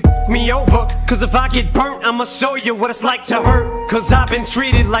dangerous if you f me over. Cause if I get burnt, I'ma show you what it's like to hurt. Cause I've been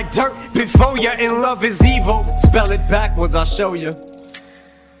treated like dirt before you, and love is evil. Spell it backwards, I'll show you.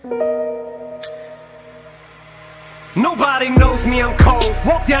 Nobody knows me, I'm cold.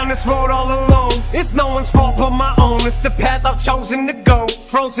 Walk down this road all alone. It's no one's fault but my own. It's the path I've chosen to go.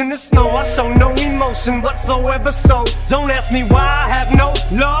 Frozen in snow, I show no emotion whatsoever. So don't ask me why I have no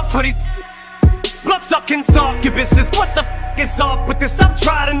love for these blood-sucking succubuses. What the f is off with this? I've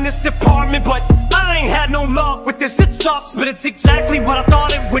tried in this department, but I I ain't had no luck with this, it sucks, but it's exactly what I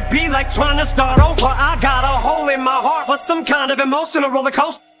thought it would be like trying to start over. I got a hole in my heart, but some kind of emotional roller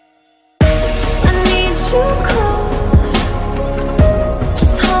coaster. I need you close,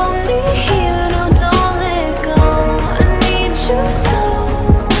 just hold me here, no, don't let go. I need you so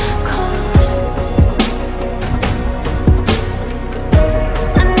close,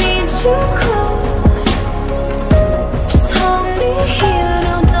 I need you close, just hold me here,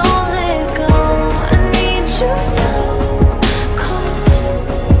 no, don't let go. I need you so close.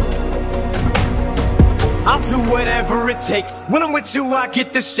 I'll do whatever it takes. When I'm with you, I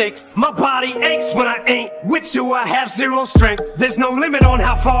get the shakes. My body aches when I ain't with you. I have zero strength. There's no limit on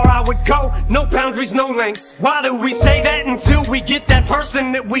how far I would go. No boundaries, no lengths. Why do we say that until we get that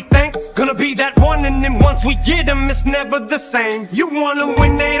person that we think's gonna be that one? And then once we get them, it's never the same. You want them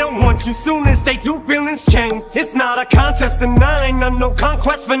when they don't want you. Soon as they do, feelings change. It's not a contest, and I ain't on no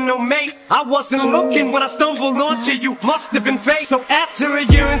conquest for no mate. I wasn't looking when I stumbled onto you. Must have been fate. So after a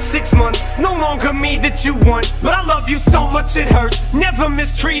year and 6 months, no longer me that you want. But I love you so much it hurts. Never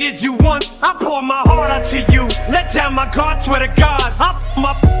mistreated you once. I pour my heart out to you. Let down my guard, swear to God. I put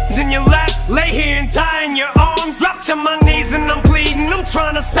my in your lap, lay here and die in your arms. Drop to my knees and I'm bleeding. I'm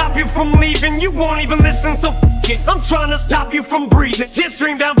trying to stop you from leaving. You won't even listen, so f it. I'm trying to stop you from breathing. Tears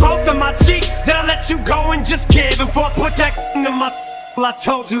stream down both of my cheeks. Then I let you go and just give. Before I put that into my well, I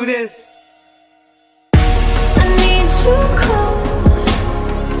told you this. I need you close,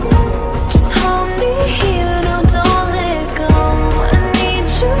 just hold me here, no, don't let go. I need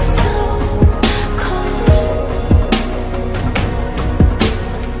you so close,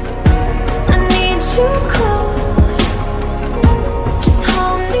 I need you close, just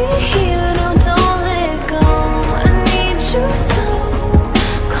hold me here, no, don't let go. I need you so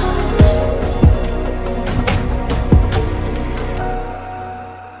close.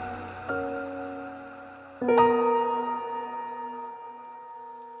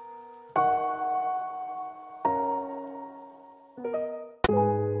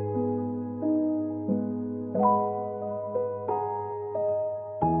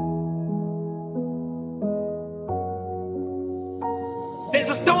 There's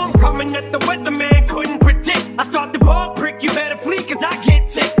a storm coming that the weatherman couldn't predict. I start the ball prick, you better flee cause I get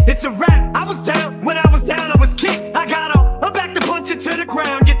ticked. It's a wrap, I was down, when I was down I was kicked. I got up, I'm back to punch it to the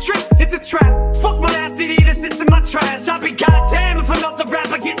ground. You trip, it's a trap, fuck my ass CD that sits in my trash. I'll be goddamn if another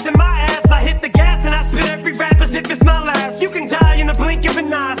rapper gets in my ass. I hit the gas and I spit every rap as if it's my last. You can die in a blink of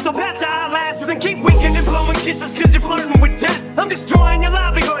an eye, so pat your eyelashes and keep winking and blowing kisses cause you're flirting with death. I'm destroying your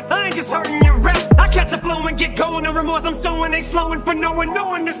livelihood, I ain't just hurting your rep. I catch a flow and get going, the remorse I'm sowing, they slowing for knowing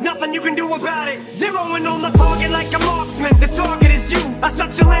there's nothing you can do about it. Zeroing on the target like a marksman, the target is you. I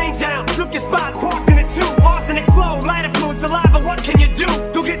shut your lane down, took your spot, parked in it too. Arsenic flow, lighter fluid, saliva, what can you do?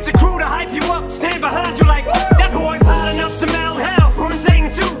 Go get your crew to hype you up, stand behind you like, that boy's hot enough to melt hell. Burns 8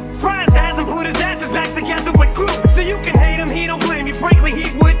 and 2, Fries hasn't put his asses back together with glue. So you can hate him, he don't blame you, frankly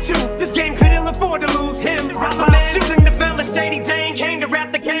he would too. This game could ill afford to lose him. Rapper man, shooting the fella Shady Dane, came to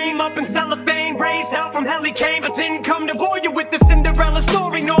wrap the game up in cellophane. Raised hell from hell he came, but didn't come to bore you with the Cinderella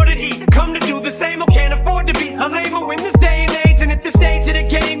story, nor did he come to do the same or can't afford to be a lame-o in this day and age. And at this stage of the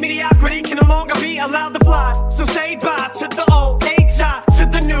game, mediocrity can no longer be allowed to fly. So say bye to the old, H.I. to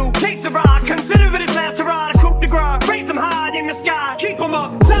the new. Case of ride, consider it his last hurrah to coup de grace. Raise him high in the sky, keep him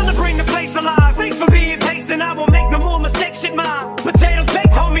up, time to bring the place alive. Thanks for being patient, I won't make no more mistakes, shit my potatoes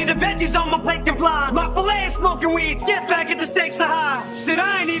baked, homie, the veggies on my plate can fly. My fillet is smoking weed, get back at the stakes are high. Shit,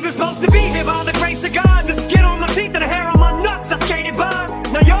 I ain't even supposed to be here by the grace of God. The skin on my teeth and the hair on my nuts, I skated by.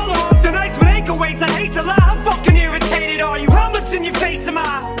 Now y'all are up the nice with ankle weights, I hate to lie. How fucking irritated are you? How much in your face am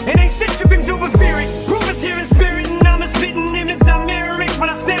I? It ain't shit you can do but fear it. Prove it's here in spirit, and I'm a spitting image, I mirror it when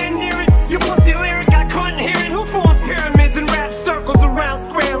I stand near it. Your pussy lyric, I couldn't hear it. Who forms pyramids and rap circles around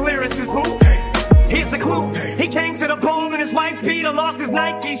square lyricists? Who? Here's a clue. He came to the pole and his wife Peter lost his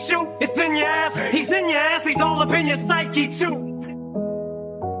Nike shoe. It's in your ass, he's in your ass, he's all up in your psyche too.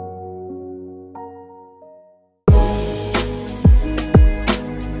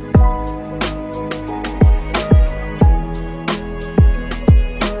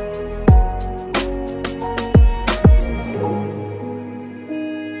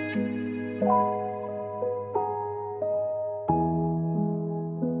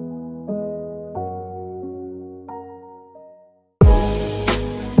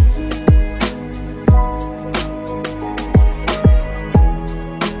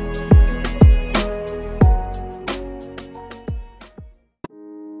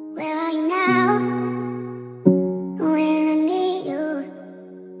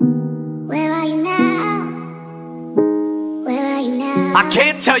 I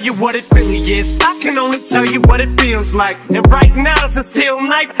can't tell you what it really is, I can only tell you what it feels like. And right now it's a steel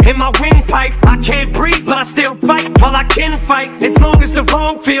knife in my windpipe. I can't breathe but I still fight while I can fight. As long as the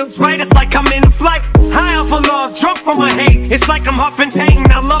wrong feels right, it's like I'm in a flight. High off of love, drunk from my hate, it's like I'm huffing pain.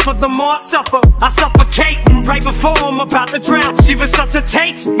 I love her the more I suffer, I suffocate. And right before I'm about to drown, she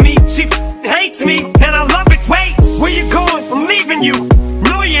resuscitates me. She hates me and I love it. Wait, where you going? I'm leaving you.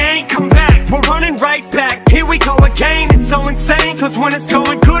 No, you ain't come back. We're running right back. Here we go again. It's so insane, cause when it's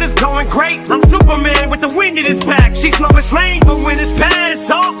going good, it's going great. I'm Superman with the wind in his back. She's slow as lane, but when it's bad,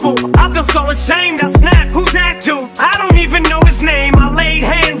 it's awful. I feel so ashamed, I snap. Who's that dude? I don't even know his name. I laid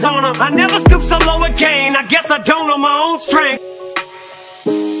hands on him, I never stoop so low again. I guess I don't know my own strength.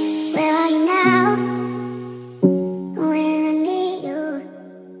 Where are you now? When I need you.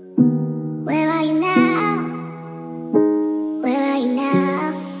 Where are you now? Where are you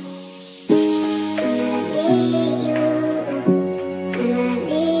now? When I need you. When I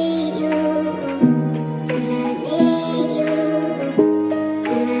need you. When I need you.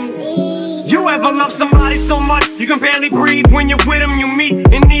 When I need you. You ever love somebody so much you can barely breathe when you're with them? You meet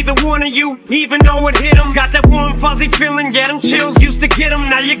and neither one of you even know it hit them. Got that warm fuzzy feeling, yeah, them chills used to get them.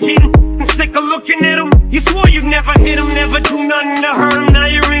 Now you're getting sick of looking at them. You swore you'd never hit them, never do nothing to hurt them. Now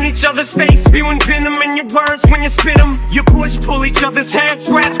you're in each other's face, spewing venom in your words when you spit them. You push, pull each other's hair,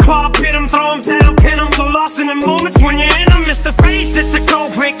 scratch, claw, pit them, throw them down, pin them. So lost in the moments when you're in them. It's the phrase that the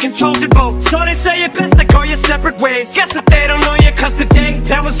cold break controls your boat. So they say it best to go your separate ways. Guess that they don't know you cause the day,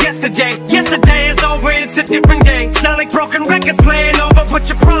 that was yesterday. Yesterday is over, it's a different day. Sound like broken records playing over, but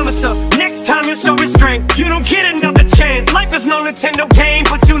you promised her next time you'll show restraint. You don't get another chance. Life is no Nintendo game,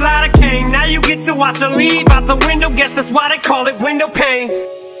 but you lied again. Now you get to watch her leave out the window. Guess that's why they call it window pane. Where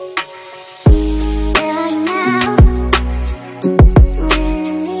are you now? When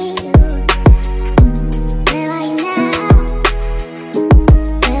I need you. Where are you now?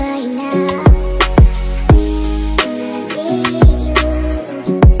 Where are you now? When I need you.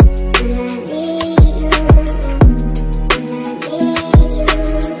 When I need you. When I need you.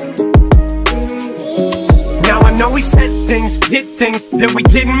 When I need you. Now I know we said things, did things that we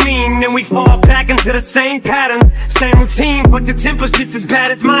didn't mean, and we fall back into the same pattern, same routine. But your temper's just as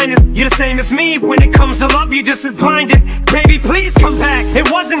bad as mine is. You're the same as me. When it comes to love, you're just as blinded. Baby, please come back. It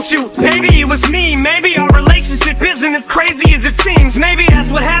wasn't you, baby, it was me. Maybe our relationship isn't as crazy as it seems. Maybe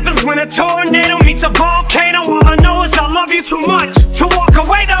that's what happens when a tornado meets a volcano. All I know is I love you too much to walk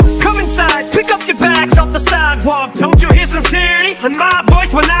away though. Come inside, pick up your bags off the sidewalk. Don't you hear sincerity in my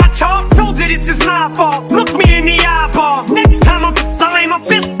voice when I talk? Told you this is my fault. Look me in the eyeball. Next time I'm throwing my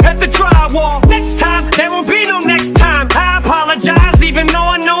fist at the drywall. Next time, there won't be no next time. I apologize even though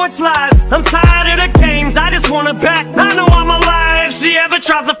I know it's lies. I'm tired of the games, I just want her back. I know I'm alive. If she ever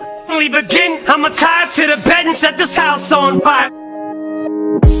tries to leave again, I'ma tie her to the bed and set this house on fire.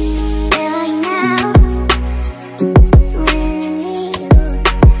 Where are you now? When I need you.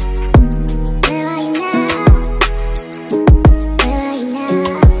 Where are you now? Where are you now?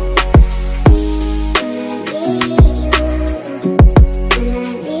 When I need you. When I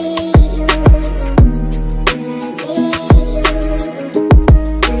need you. When I need you.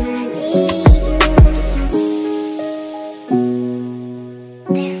 When I need you.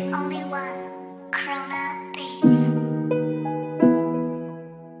 There's only one Corona Beats.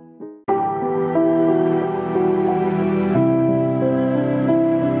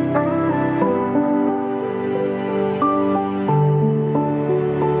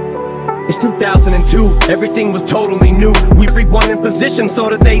 It's 2002, everything was totally new. We rewind in position so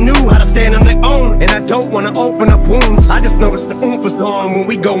that they knew how to stand on their own. And I don't wanna open up wounds, I just noticed the oomph was gone when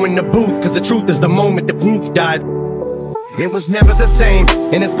we go in the booth. Cause the truth is the moment the proof died, it was never the same,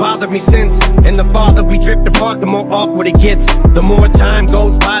 and it's bothered me since. And the farther we drift apart, the more awkward it gets. The more time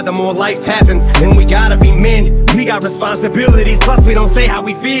goes by, the more life happens. And we gotta be men, we got responsibilities. Plus we don't say how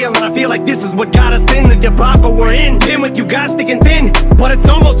we feel, and I feel like this is what got us in the debacle we're in. Been with you guys thick and thin, but it's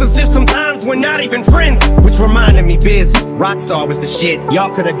almost as if sometimes we're not even friends. Which reminded me, Biz, Rockstar was the shit.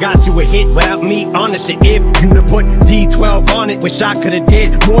 Y'all could've got you a hit without me on the shit. If you'd have put D12 on it, wish I could've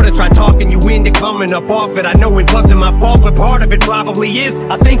did more to try talking you into coming up off it. I know it wasn't my fault, but part of it probably is.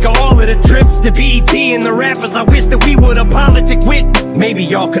 I think of all of the trips to BET and the rappers I wish that we would've politic with. Maybe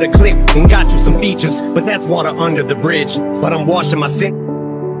y'all could've clicked and got you some features, but that's water under the bridge. But I'm washing my sin.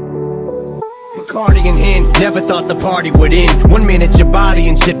 Cardi in hand, never thought the party would end. 1 minute your body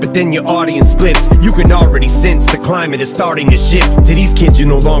and shit, but then your audience splits. You can already sense the climate is starting to shift. To these kids you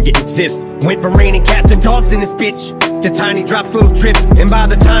no longer exist. Went from raining cats and dogs in this bitch to tiny drops, little drips. And by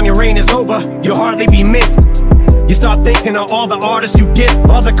the time your reign is over, you'll hardly be missed. You start thinking of all the artists you did,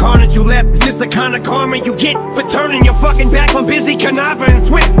 all the carnage you left. Is this the kind of karma you get for turning your fucking back on busy conniver and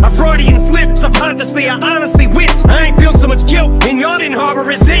swift? A Freudian slip, subconsciously I honestly wish I ain't feel so much guilt and y'all didn't harbor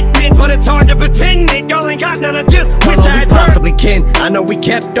resentment. But it's hard to pretend that y'all ain't got none. I just wish I had possibly can. I know we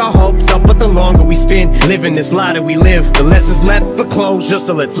kept our hopes up, but the longer we spend living this lie that we live, the less is left for closure.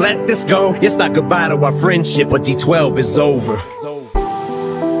 So let's let this go. It's not goodbye to our friendship, but D12 is over.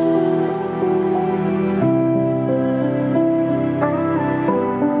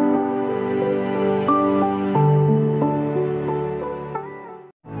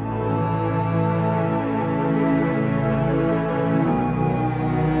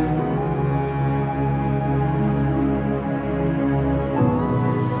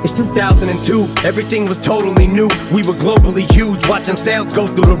 It's 2002, everything was totally new. We were globally huge, watching sales go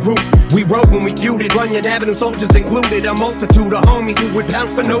through the roof. We wrote when we feuded, Runyon Avenue soldiers included. A multitude of homies who would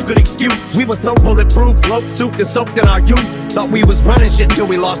pounce for no good excuse. We were so bulletproof, float souped and soaked in our youth. Thought we was running shit till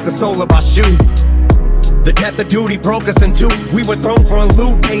we lost the sole of our shoe. The death of duty broke us in two. We were thrown for a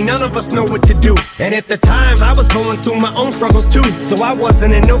loop, ain't none of us know what to do. And at the time, I was going through my own struggles too. So I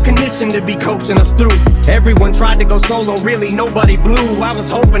wasn't in no condition to be coaching us through. Everyone tried to go solo, really nobody blew. I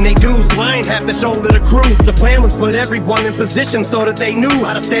was hoping they do, so I ain't have to shoulder the crew. The plan was put everyone in position so that they knew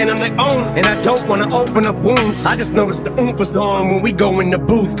how to stand on their own. And I don't wanna open up wounds, I just noticed the oomph was gone when we go in the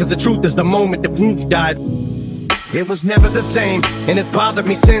booth. Cause the truth is the moment the proof died, it was never the same, and it's bothered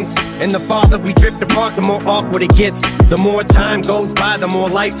me since. And the farther we drift apart, the more awkward it gets. The more time goes by, the more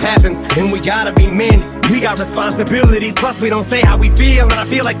life happens. And we gotta be men, we got responsibilities. Plus we don't say how we feel, and I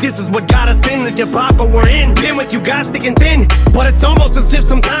feel like this is what got us in the debacle we're in. Been with you guys thick and thin, but it's almost as if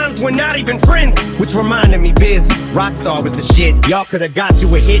sometimes we're not even friends. Which reminded me, Biz, Rockstar was the shit. Y'all could've got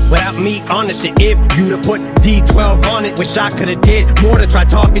you a hit without me on the shit. If you'd have put D12 on it, wish I could've did more to try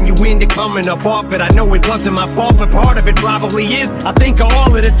talking you into coming up off it. I know it wasn't my fault, but part of it probably is. I think of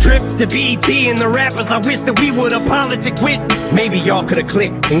all of the trips to BET and the rappers I wish that we would've politic with. Maybe y'all could've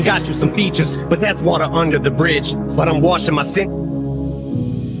clicked and got you some features, but that's water under the bridge. But I'm washing my sin.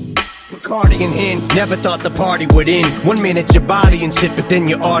 Cardigan in, never thought the party would end. 1 minute your body and shit, but then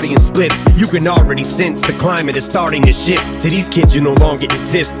your audience splits. You can already sense the climate is starting to shift. To these kids you no longer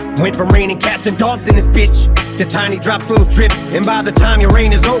exist. Went from raining cats and dogs in this bitch to tiny drops, little drips. And by the time your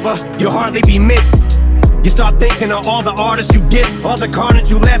reign is over, you'll hardly be missed. You start thinking of all the artists you did, all the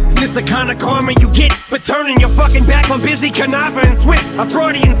carnage you left. Is this the kind of karma you get for turning your fucking back on busy conniver and swift? A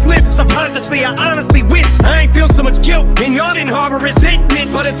Freudian slip, subconsciously I honestly wish I ain't feel so much guilt and y'all didn't harbor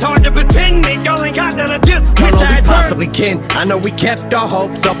resentment. But it's hard to pretend that y'all ain't got none. I just wish I had possibly can. I know we kept our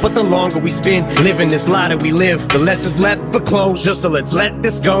hopes up, but the longer we spend living this lie that we live, the less is left for closure. So let's let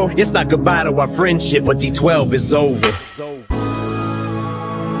this go. It's not goodbye to our friendship, but D12 is over.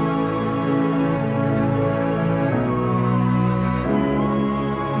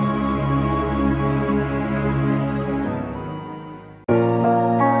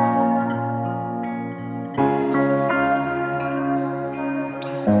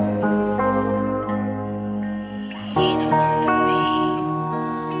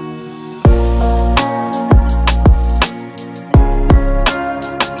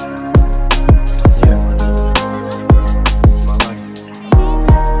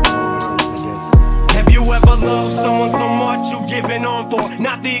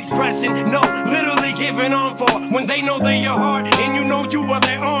 Not the expression, no, literally giving on for. When they know they're your heart and you know you are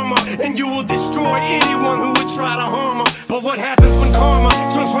their armor, and you will destroy anyone who would try to harm her. But what happens when karma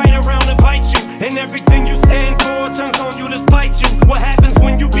turns right around and bites you, and everything you stand for turns on you to spite you? What happens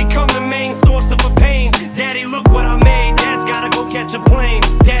when you become the main source of a pain? Daddy, look what I made. Dad's gotta go catch a plane.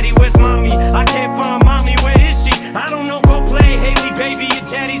 Daddy, where's mommy? I can't find mommy, where is she? I don't know, go play. Haley, baby, your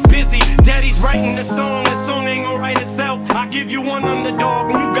daddy's busy. Daddy's writing the song ain't gonna write itself. I give you one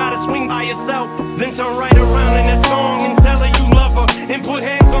underdog and you gotta swing by yourself. Then turn right around in that song and tell her you love her, and put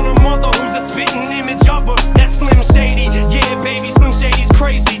hands on her mother who's a spitting image of her. That's Slim Shady, yeah baby, Slim Shady's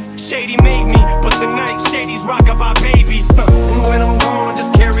crazy. Shady made me, but tonight Shady's rockin' my baby. And when I'm gone,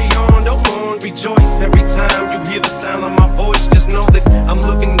 just carry on, don't mourn, rejoice. Every time you hear the sound of my voice, just know that I'm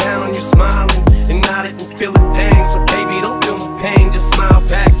looking down on you, smiling and nodding and feeling dang. So baby, don't feel no pain, just smile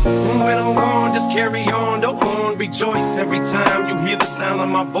back. And when I'm gone, just carry on, don't mourn, rejoice. Every time you hear the sound of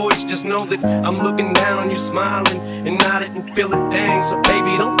my voice, just know that I'm looking down on you, smiling and nodding and feeling dang. So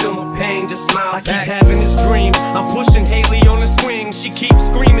baby, don't feel no pain, just smile back. I keep having this dream, I'm pushing Haley on the swing. She keeps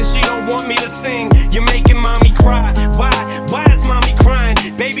screaming, she don't want me to sing. You're making mommy cry. Why is mommy crying?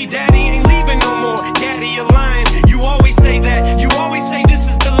 Baby, daddy ain't leaving no more. Daddy, you're lying. You always say that. You always say this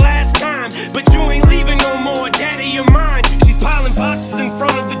is the last time, but you ain't leaving no more. Daddy, you're mine. She's piling boxes in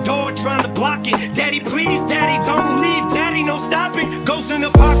front of the door, trying to block it. Daddy, please, daddy, don't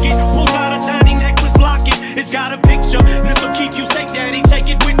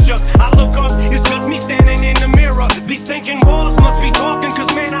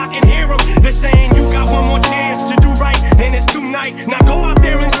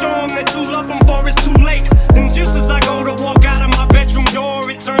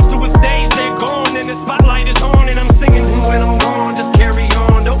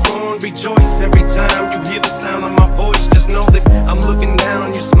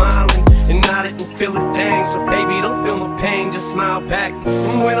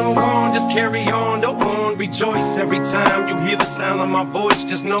carry on, don't mourn, rejoice. Every time you hear the sound of my voice,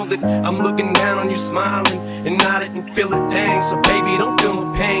 just know that I'm looking down on you, smiling and nodding and feel it, dang. So baby, don't feel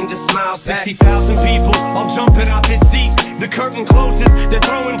my pain, just smile back. 60,000 people all jumping out this seat. The curtain closes, they're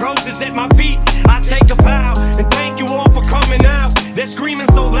throwing roses at my feet. I take a bow and thank you all for coming out. They're screaming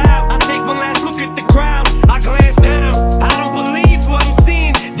so loud, I take one last look at the crowd. I glance down, I don't believe what I'm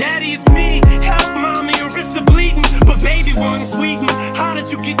seeing. Daddy, it's me, help mommy, your wrists are bleeding. But baby, we're in Sweden, how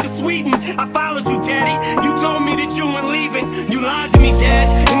did you get to Sweden? I followed you, Daddy, you told me that you weren't leaving. You lied to me, Dad,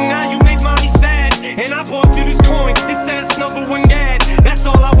 and now you make mommy sad. And I bought you this coin, it says #1 dad. That's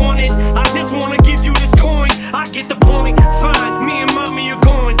all I wanted, I just wanna give you this coin. I get the point, fine, me and mommy are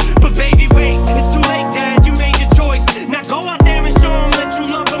going. But baby, wait, it's too late, Dad, you made your choice. Now go out there and show them that you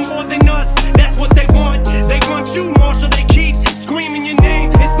love them more than us. That's what they want you more, so they keep screaming your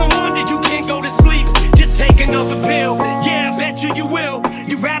name. It's no wonder you can't go to sleep, just take another pill. Yeah, I bet you will,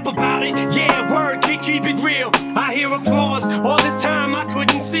 you rap about it. Yeah, word, keep it real. I hear applause, all this time I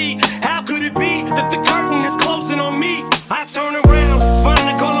couldn't see. How could it be that the curtain is closing on me? I turn around, find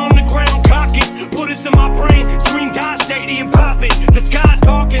a gun on the ground, cock it, put it to my brain, scream die shady and pop it. The sky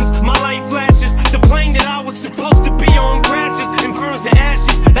darkens, my light flashes. The plane that I was supposed to be on crashes and burns to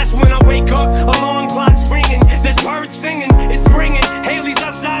ashes. That's when I wake up, alarm clock's ringing. There's birds singing, it's ringing. Haley's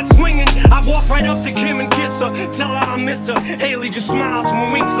outside swinging. I walk right up to Kim and kiss her, tell her I miss her. Haley just smiles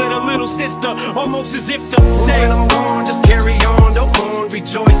and winks at her little sister, almost as if to say, when I'm gone, just carry on, don't mourn,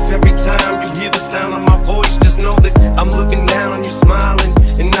 rejoice. Every time you hear the sound of my voice, just know that I'm looking down on you, smiling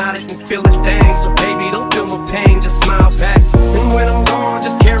and nodding and feel it, dang. So baby, don't feel my pain, just smile back. And when I'm gone,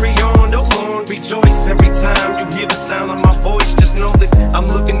 just carry on, don't mourn, rejoice. Every time you hear the sound of my voice, just know that I'm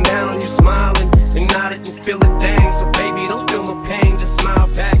looking down on you, smiling and nodding and feel it, dang. So baby, don't feel my pain, just smile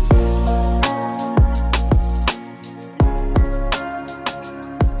back.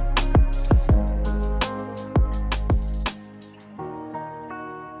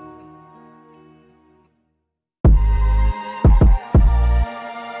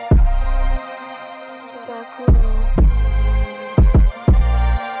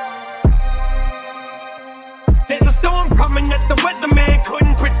 there's a storm coming that the weatherman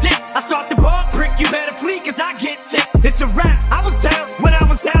couldn't predict. I start the ball prick, you better flee cause I get ticked. It's a rap, I was down, when I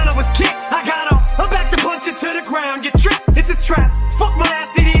was down I was kicked. I got up, I'm back to punch it to the ground. Get tricked, it's a trap, fuck my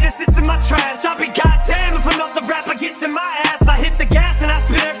ass CD that sits in my trash. I'll be goddamn if another rapper gets in my ass. I hit the gas and I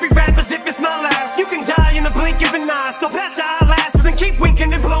spit every rap as if it's my last. You can die in the blink of an eye, so patch your eyelashes and keep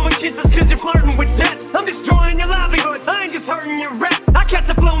winking and blowing kisses cause you're flirting with death. I'm destroying your livelihood, I ain't just hurting your rap. I catch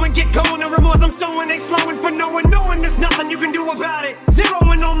a flow and get going, the remorse I'm sowing, they slowing for no one, knowing there's nothing you can do about it.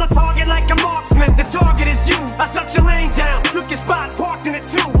 Zeroing on the target like a marksman, the target is you. I shut your lane down, took your spot, parked in it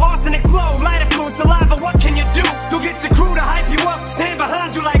too. Arsenic flow, lighter fluid, saliva, what can you do? Go get your crew to hype you up, stand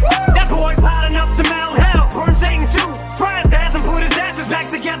behind you like, woo! That boy's hot enough to melt hell, burn Satan too. Fry his ass and put his asses back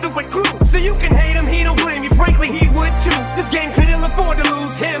together with glue. So you can hate him, he don't blame you, frankly he would too. This game could ill afford to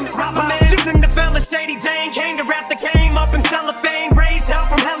lose him. Robber man, shooting the fella Shady Dane, came to rap the game up in cellophane. Raised hell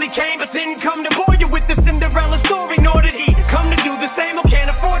from hell he came, but didn't come to bore you with the Cinderella story, nor did he come to do the same or can't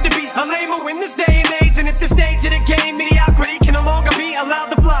afford to be a lame in this day and age. And if the stage of the game, mediocrity can no longer be allowed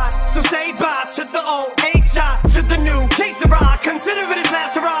to fly. So say bye to the old, H.I. to the new. Case of ride, consider it his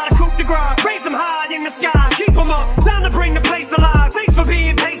last hurrah. Coupe de grace, raise him high in the sky, keep him up, time to bring the place alive. Thanks for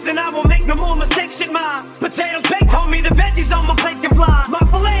being patient, I won't make no more mistakes. Shit, my potatoes baked, homie, the veggies on my plate can fly. My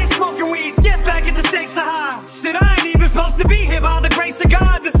filet is smoking weed, get back at the stakes are high. Shit, I ain't even supposed to be here by the grace of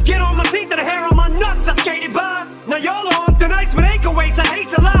God. The skin on my teeth and the hair on my nuts, I skated by. Now y'all are on thin ice with ankle weights, I hate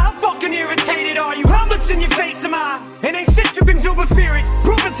to lie. How fucking irritated are you? How much in your face am I? It ain't shit you can do but fear it.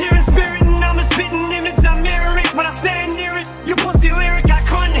 Proof is here in spirit and I'm a spitting image, I mirror it. When I stand near it, your pussy lyric, I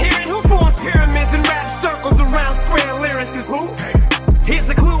couldn't hear it. Who forms pyramids and rap circles around square lyricists? Who? Here's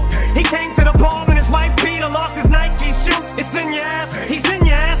a clue, he came to the ball and his wife Peter lost his Nike shoe. It's in your ass, he's in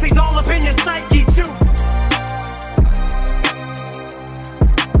your ass, he's all up in your psyche too.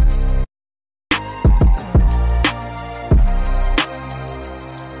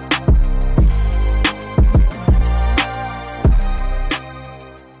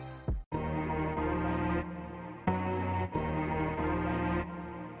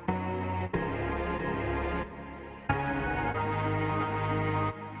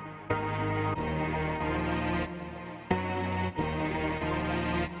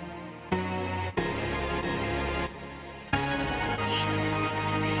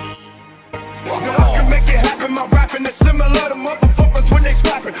 My rapping is similar to motherfuckers when they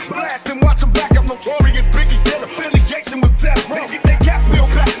scrapping. Blast and watch them back up, notorious Biggie deal affiliation with death row. Get their caps peeled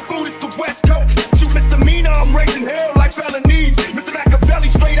back, food is the West Coast. Shoot misdemeanor, I'm raising hell like felonies. Mr. Machiavelli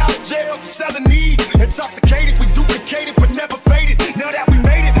straight out of jail. intoxicated, we duplicated but never faded. Now that we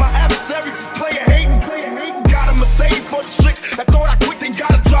made it, my adversaries is player hating. Got a Mercedes for the tricks. I thought I quit, then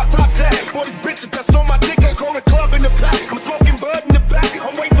got a drop top tag for these bitches that's on my dick. Call the club in the back. I'm smoking bud in the back.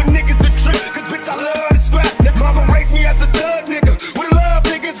 I'm waiting for niggas to trip, cause bitch I love to scrap. That mama raised me as a thug nigga. With love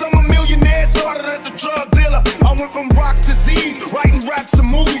niggas, I'm a millionaire, started as a drug dealer. I went from rocks to Z's, writing raps and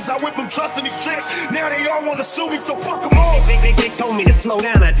movies. I went from trusting these tricks, now they all wanna sue me, so fuck them all. They told me to slow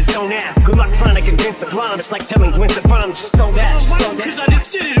down, I just don't ask. Good luck trying to convince a blonde, it's like telling Gwen Stefani, just so that. Cause I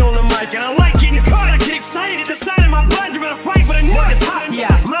just shit it on the mic and I like getting caught. I get excited, decided my blood, you're gonna fight, but I know the pop.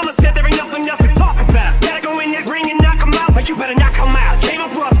 Yeah, mama said there ain't nothing else to talk about. Gotta go in that ring and knock him out, but you better not come out. Came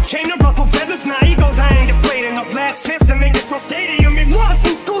up rough, came to ruffle feathers, now egos, I ain't deflated. No last chance to make it so stadium. It was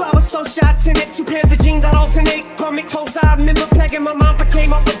in school, I was so shy, timid. 2 pairs of jeans, I'd alternate. Call me close, I remember pegging my mom for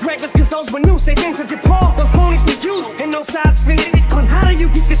came up with breakfast, cause those were new. Say things that you Paul, those ponies we use, and no size fitted. How do you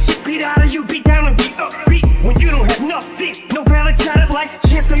get the shit beat out of you? Beat down and beat upbeat when you don't have nothing. No valid shot at life,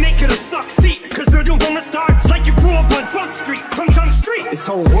 chance to make it a succeed. Cause you're doing the start, it's like you grew up on Trump Street. From Trump Street. This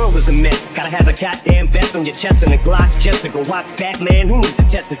whole world is a mess. Gotta have a goddamn vest on your chest and a Glock just to go watch Batman. Who needs to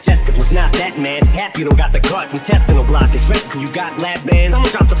test the test? It was not that man. Half you don't got the guards and intestinal block. It's rest cause you got lab bands.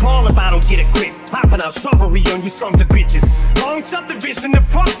 Someone drop the ball if I don't get a grip. Popping out strawberry on you sons of bitches. Long subdivision to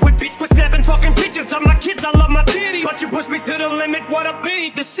fuck with, bitch. We're snapping fucking pictures of my kids. I love my titty, but you push me to the limit. What a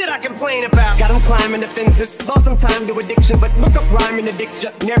beat, the shit I complain about. Got them climbing the fences. Lost some time to addiction, but look up rhyming the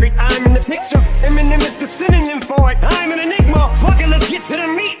dictionary. I'm in the picture. Eminem is the synonym for it. I'm an enigma. Fuck it, let's get to the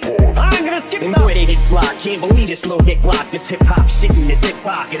meat. I'm gonna skip the boy, they hit fly. Can't believe this little hit block. This hip hop shit in this hip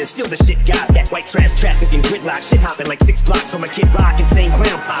hop. And it's still the shit got that white trash traffic and gridlock. Shit hopping like 6 blocks from a Kid Rock. Insane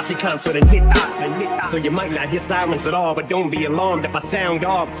clown posse concert and hit hop. So you might not hear sirens at all, but don't be alarmed if I sound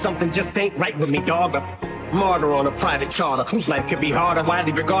off. Something just ain't right with me, dog. Martyr on a private charter, whose life could be harder,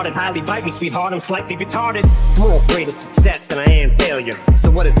 widely regarded, highly bite me, sweetheart, I'm slightly retarded. More afraid of success than I am failure.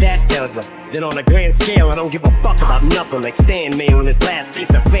 So what does that tell you? Then on a grand scale, I don't give a fuck about nothing. Like Stan Mail on his last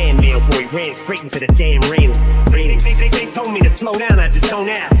piece of fan mail before he ran straight into the damn railing. They told me to slow down, I just don't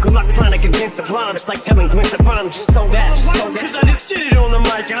ask. Good luck trying to convince a blonde, it's like telling Gwen Stefani, just so that. Cause I just shit it on the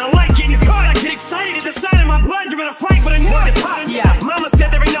mic and I like getting caught. I get excited, decided my blood, you're gonna fight, but I know the pop. Yeah, mama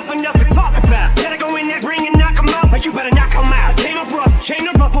said there ain't nothing else to talk about. Gotta go in that ring and knock him out, but you better not come out. Came up rough, came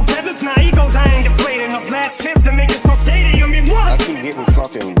to ruffle feathers, now egos, I ain't deflated. No last chance to make it so stadium, it was. I keep getting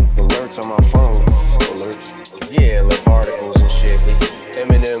fucking alerts on my phone. Alerts? Yeah, like articles and shit.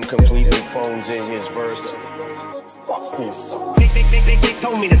 Eminem completely phones in his verse. Fuck this. They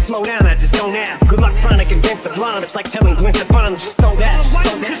told me to slow down, I just don't ask. Good luck trying to convince a blonde, it's like telling Gwen Stefani, just so that.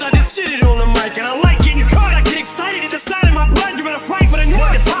 Cause I just shit it on the mic and I like getting caught. I get excited, decided my blood, you're gonna fight, but I know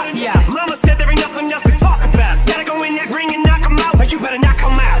the pop. Yeah, mama said there ain't nothing else to talk about. Gotta go in that ring and knock him out, but you better not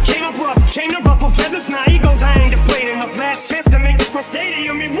come out. Came up rough, came to ruffle feathers, now egos, I ain't deflated. No last chance to make this so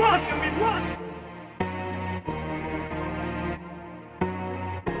stadium, it was.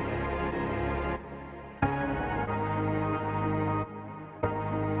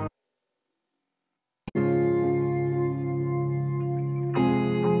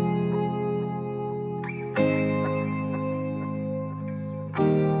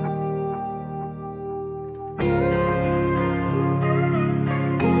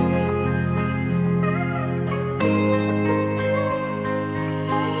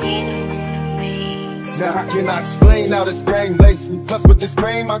 Now I cannot explain how this game laced me. Plus with this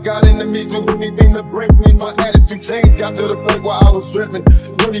fame, I got enemies doing anything to break me. My attitude changed, got to the point where I was driven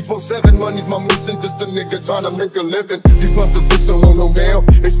 24/7, money's my mission, just a nigga trying to make a living. These busters bitch don't want no mail.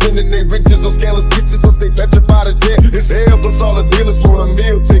 They spending their riches on scandalous bitches, once they petrified of jail. It's hell, plus all the dealers want a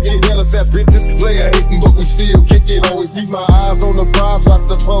meal ticket. Jealous ass bitches, player hating, but we still kick it. Always keep my eyes on the prize, watch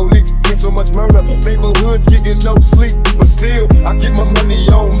the police. Get so much murder, neighborhoods getting no sleep. But still, I get my money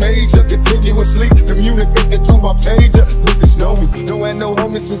on major, continuously communicating through my pager. Niggas know me, don't have no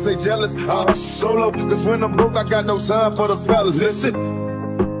homies since they jealous. I hustle solo, cause when I'm broke, I got no time for the fellas. Listen.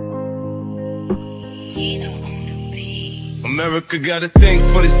 America got a thing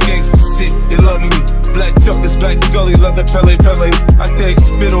for this gangsta shit, they love me. Black chocolates, black gully, leather, Pele. I think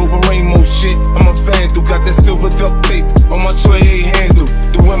spit over rainbow shit. I'm a fan who got that silver duct tape on my tray, ain't handle.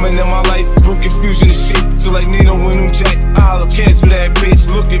 The women in my life, brew confusion and shit. So like Nino when New Jack, I'll cancel that bitch,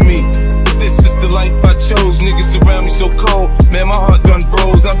 look at me. This is the life I chose, niggas around me so cold. Man, my heart done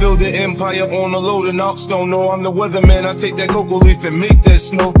froze. I build an empire on a load of knocks. Don't know I'm the weatherman. I take that cocoa leaf and make that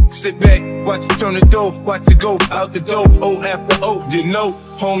snow. Sit back, watch it turn the dope, watch it go out the door, O after O, you know.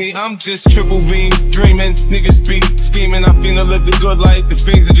 Homie, I'm just triple beam, dreaming, niggas be scheming. I finna live the good life, the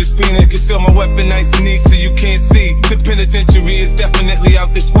things are just fiending. Conceal my weapon nice and neat so you can't see. The penitentiary is definitely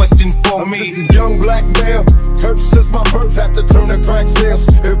out the question for me. I'm just a young black male, cursed since my birth, have to turn to crack sales.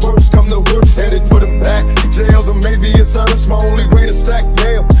 If worse come to worse, headed for the back jails. Or maybe it's urge, my only way to stack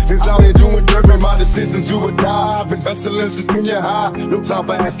mail is out here doing dirt, and my decisions do or die. Been hustling since junior high, no time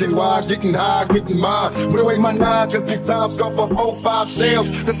for asking why. Getting high, getting mine, put away my 9, cause these times go for 4-5 sales.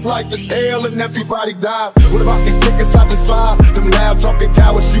 This life is hell and everybody dies. What about these niggas I despise? Them loud talking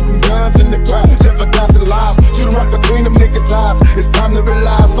cowards shooting guns in the crowd, jeopardizing lives. Shoot 'em right between them niggas' eyes. It's time to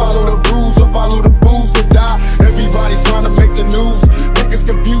realize, follow the rules or follow the booze to die. Everybody's trying to make the news. Niggas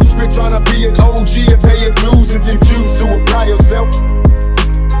confused, quit trying to be an OG and pay your dues if you choose to apply yourself.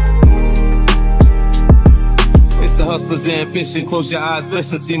 It's the hustler's ambition, close your eyes,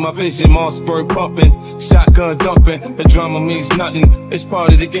 listen, see my vision. Mossberg pumping, shotgun dumping. The drama means nothing, it's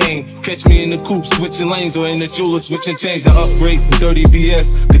part of the game. Catch me in the coupe, switching lanes, or in the jeweler, switching chains. I upgrade from dirty BS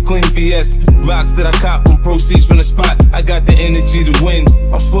to clean BS. Rocks that I cop from proceeds from the spot. I got the energy to win.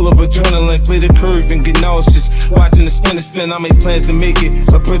 I'm full of adrenaline, play the curve and get nauseous. Watching the spin, I make plans to make it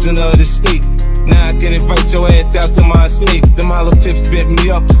a prisoner of the state. Now I can invite your ass out to my estate. Them hollow tips bent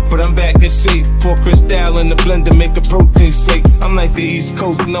me up, but I'm back in shape. Pour Cristal in the blender, make a protein shake. I'm like the East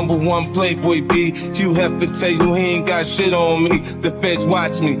Coast #1 playboy B. You have to tell you he ain't got shit on me. The feds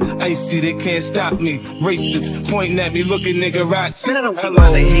watch me, icy, they can't stop me. Racists pointing at me, looking nigga rats. Man, I don't see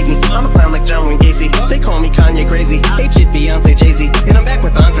why they hate me. I'm a clown like John Wayne Gacy. They call me Kanye crazy. Ape shit Beyonce, Jay-Z. And I'm back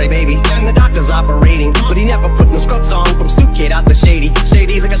with Andre, baby. And the doctor's operating, but he never put no scrubs on. From Stoop Kid out the shady.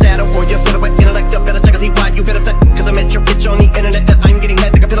 Shady like a shadow for your silhouette. Intellect up, better check and see why you feel upset. Cause I met your bitch on the internet. I'm getting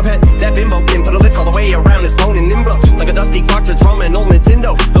head like a pillow pet. That bimbo can put her lips all the way around his phone and nimble. Like a dusty cartridge from an old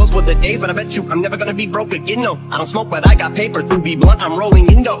Nintendo. Those were the days, but I bet you I'm never gonna be broke again, no. I don't smoke, but I got paper. Through be blunt, I'm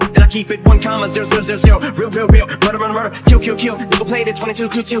rolling Indo. And I keep it 1,0,0,0. Real. Murder. Kill. Nickel plate at 22.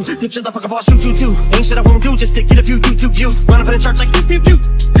 Picture the fuck of all shoot. Ain't shit I won't do just to get a few YouTube views. Run up in the church like pew.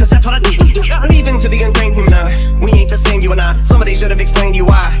 Cause that's what I do. Leaving to the ingrained human eye. We ain't the same, you and I. Somebody should have explained you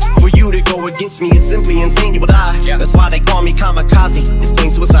why. For you to go against me is simply insane, you will die. That's why they call me kamikaze. It's plain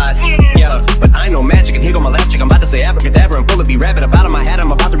suicide. Yeah, but I know magic, and here go my last chick. I'm about to say abracadabra and pull it, be rabbit. About in my hat,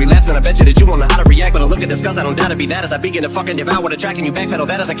 I'm about to relapse, and I bet you that you won't know how to react. But I look at this, cause I don't doubt to be that as I begin to fucking devour the track, and you backpedal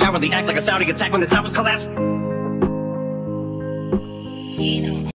that as a cowardly act like a Saudi attack when the towers collapse.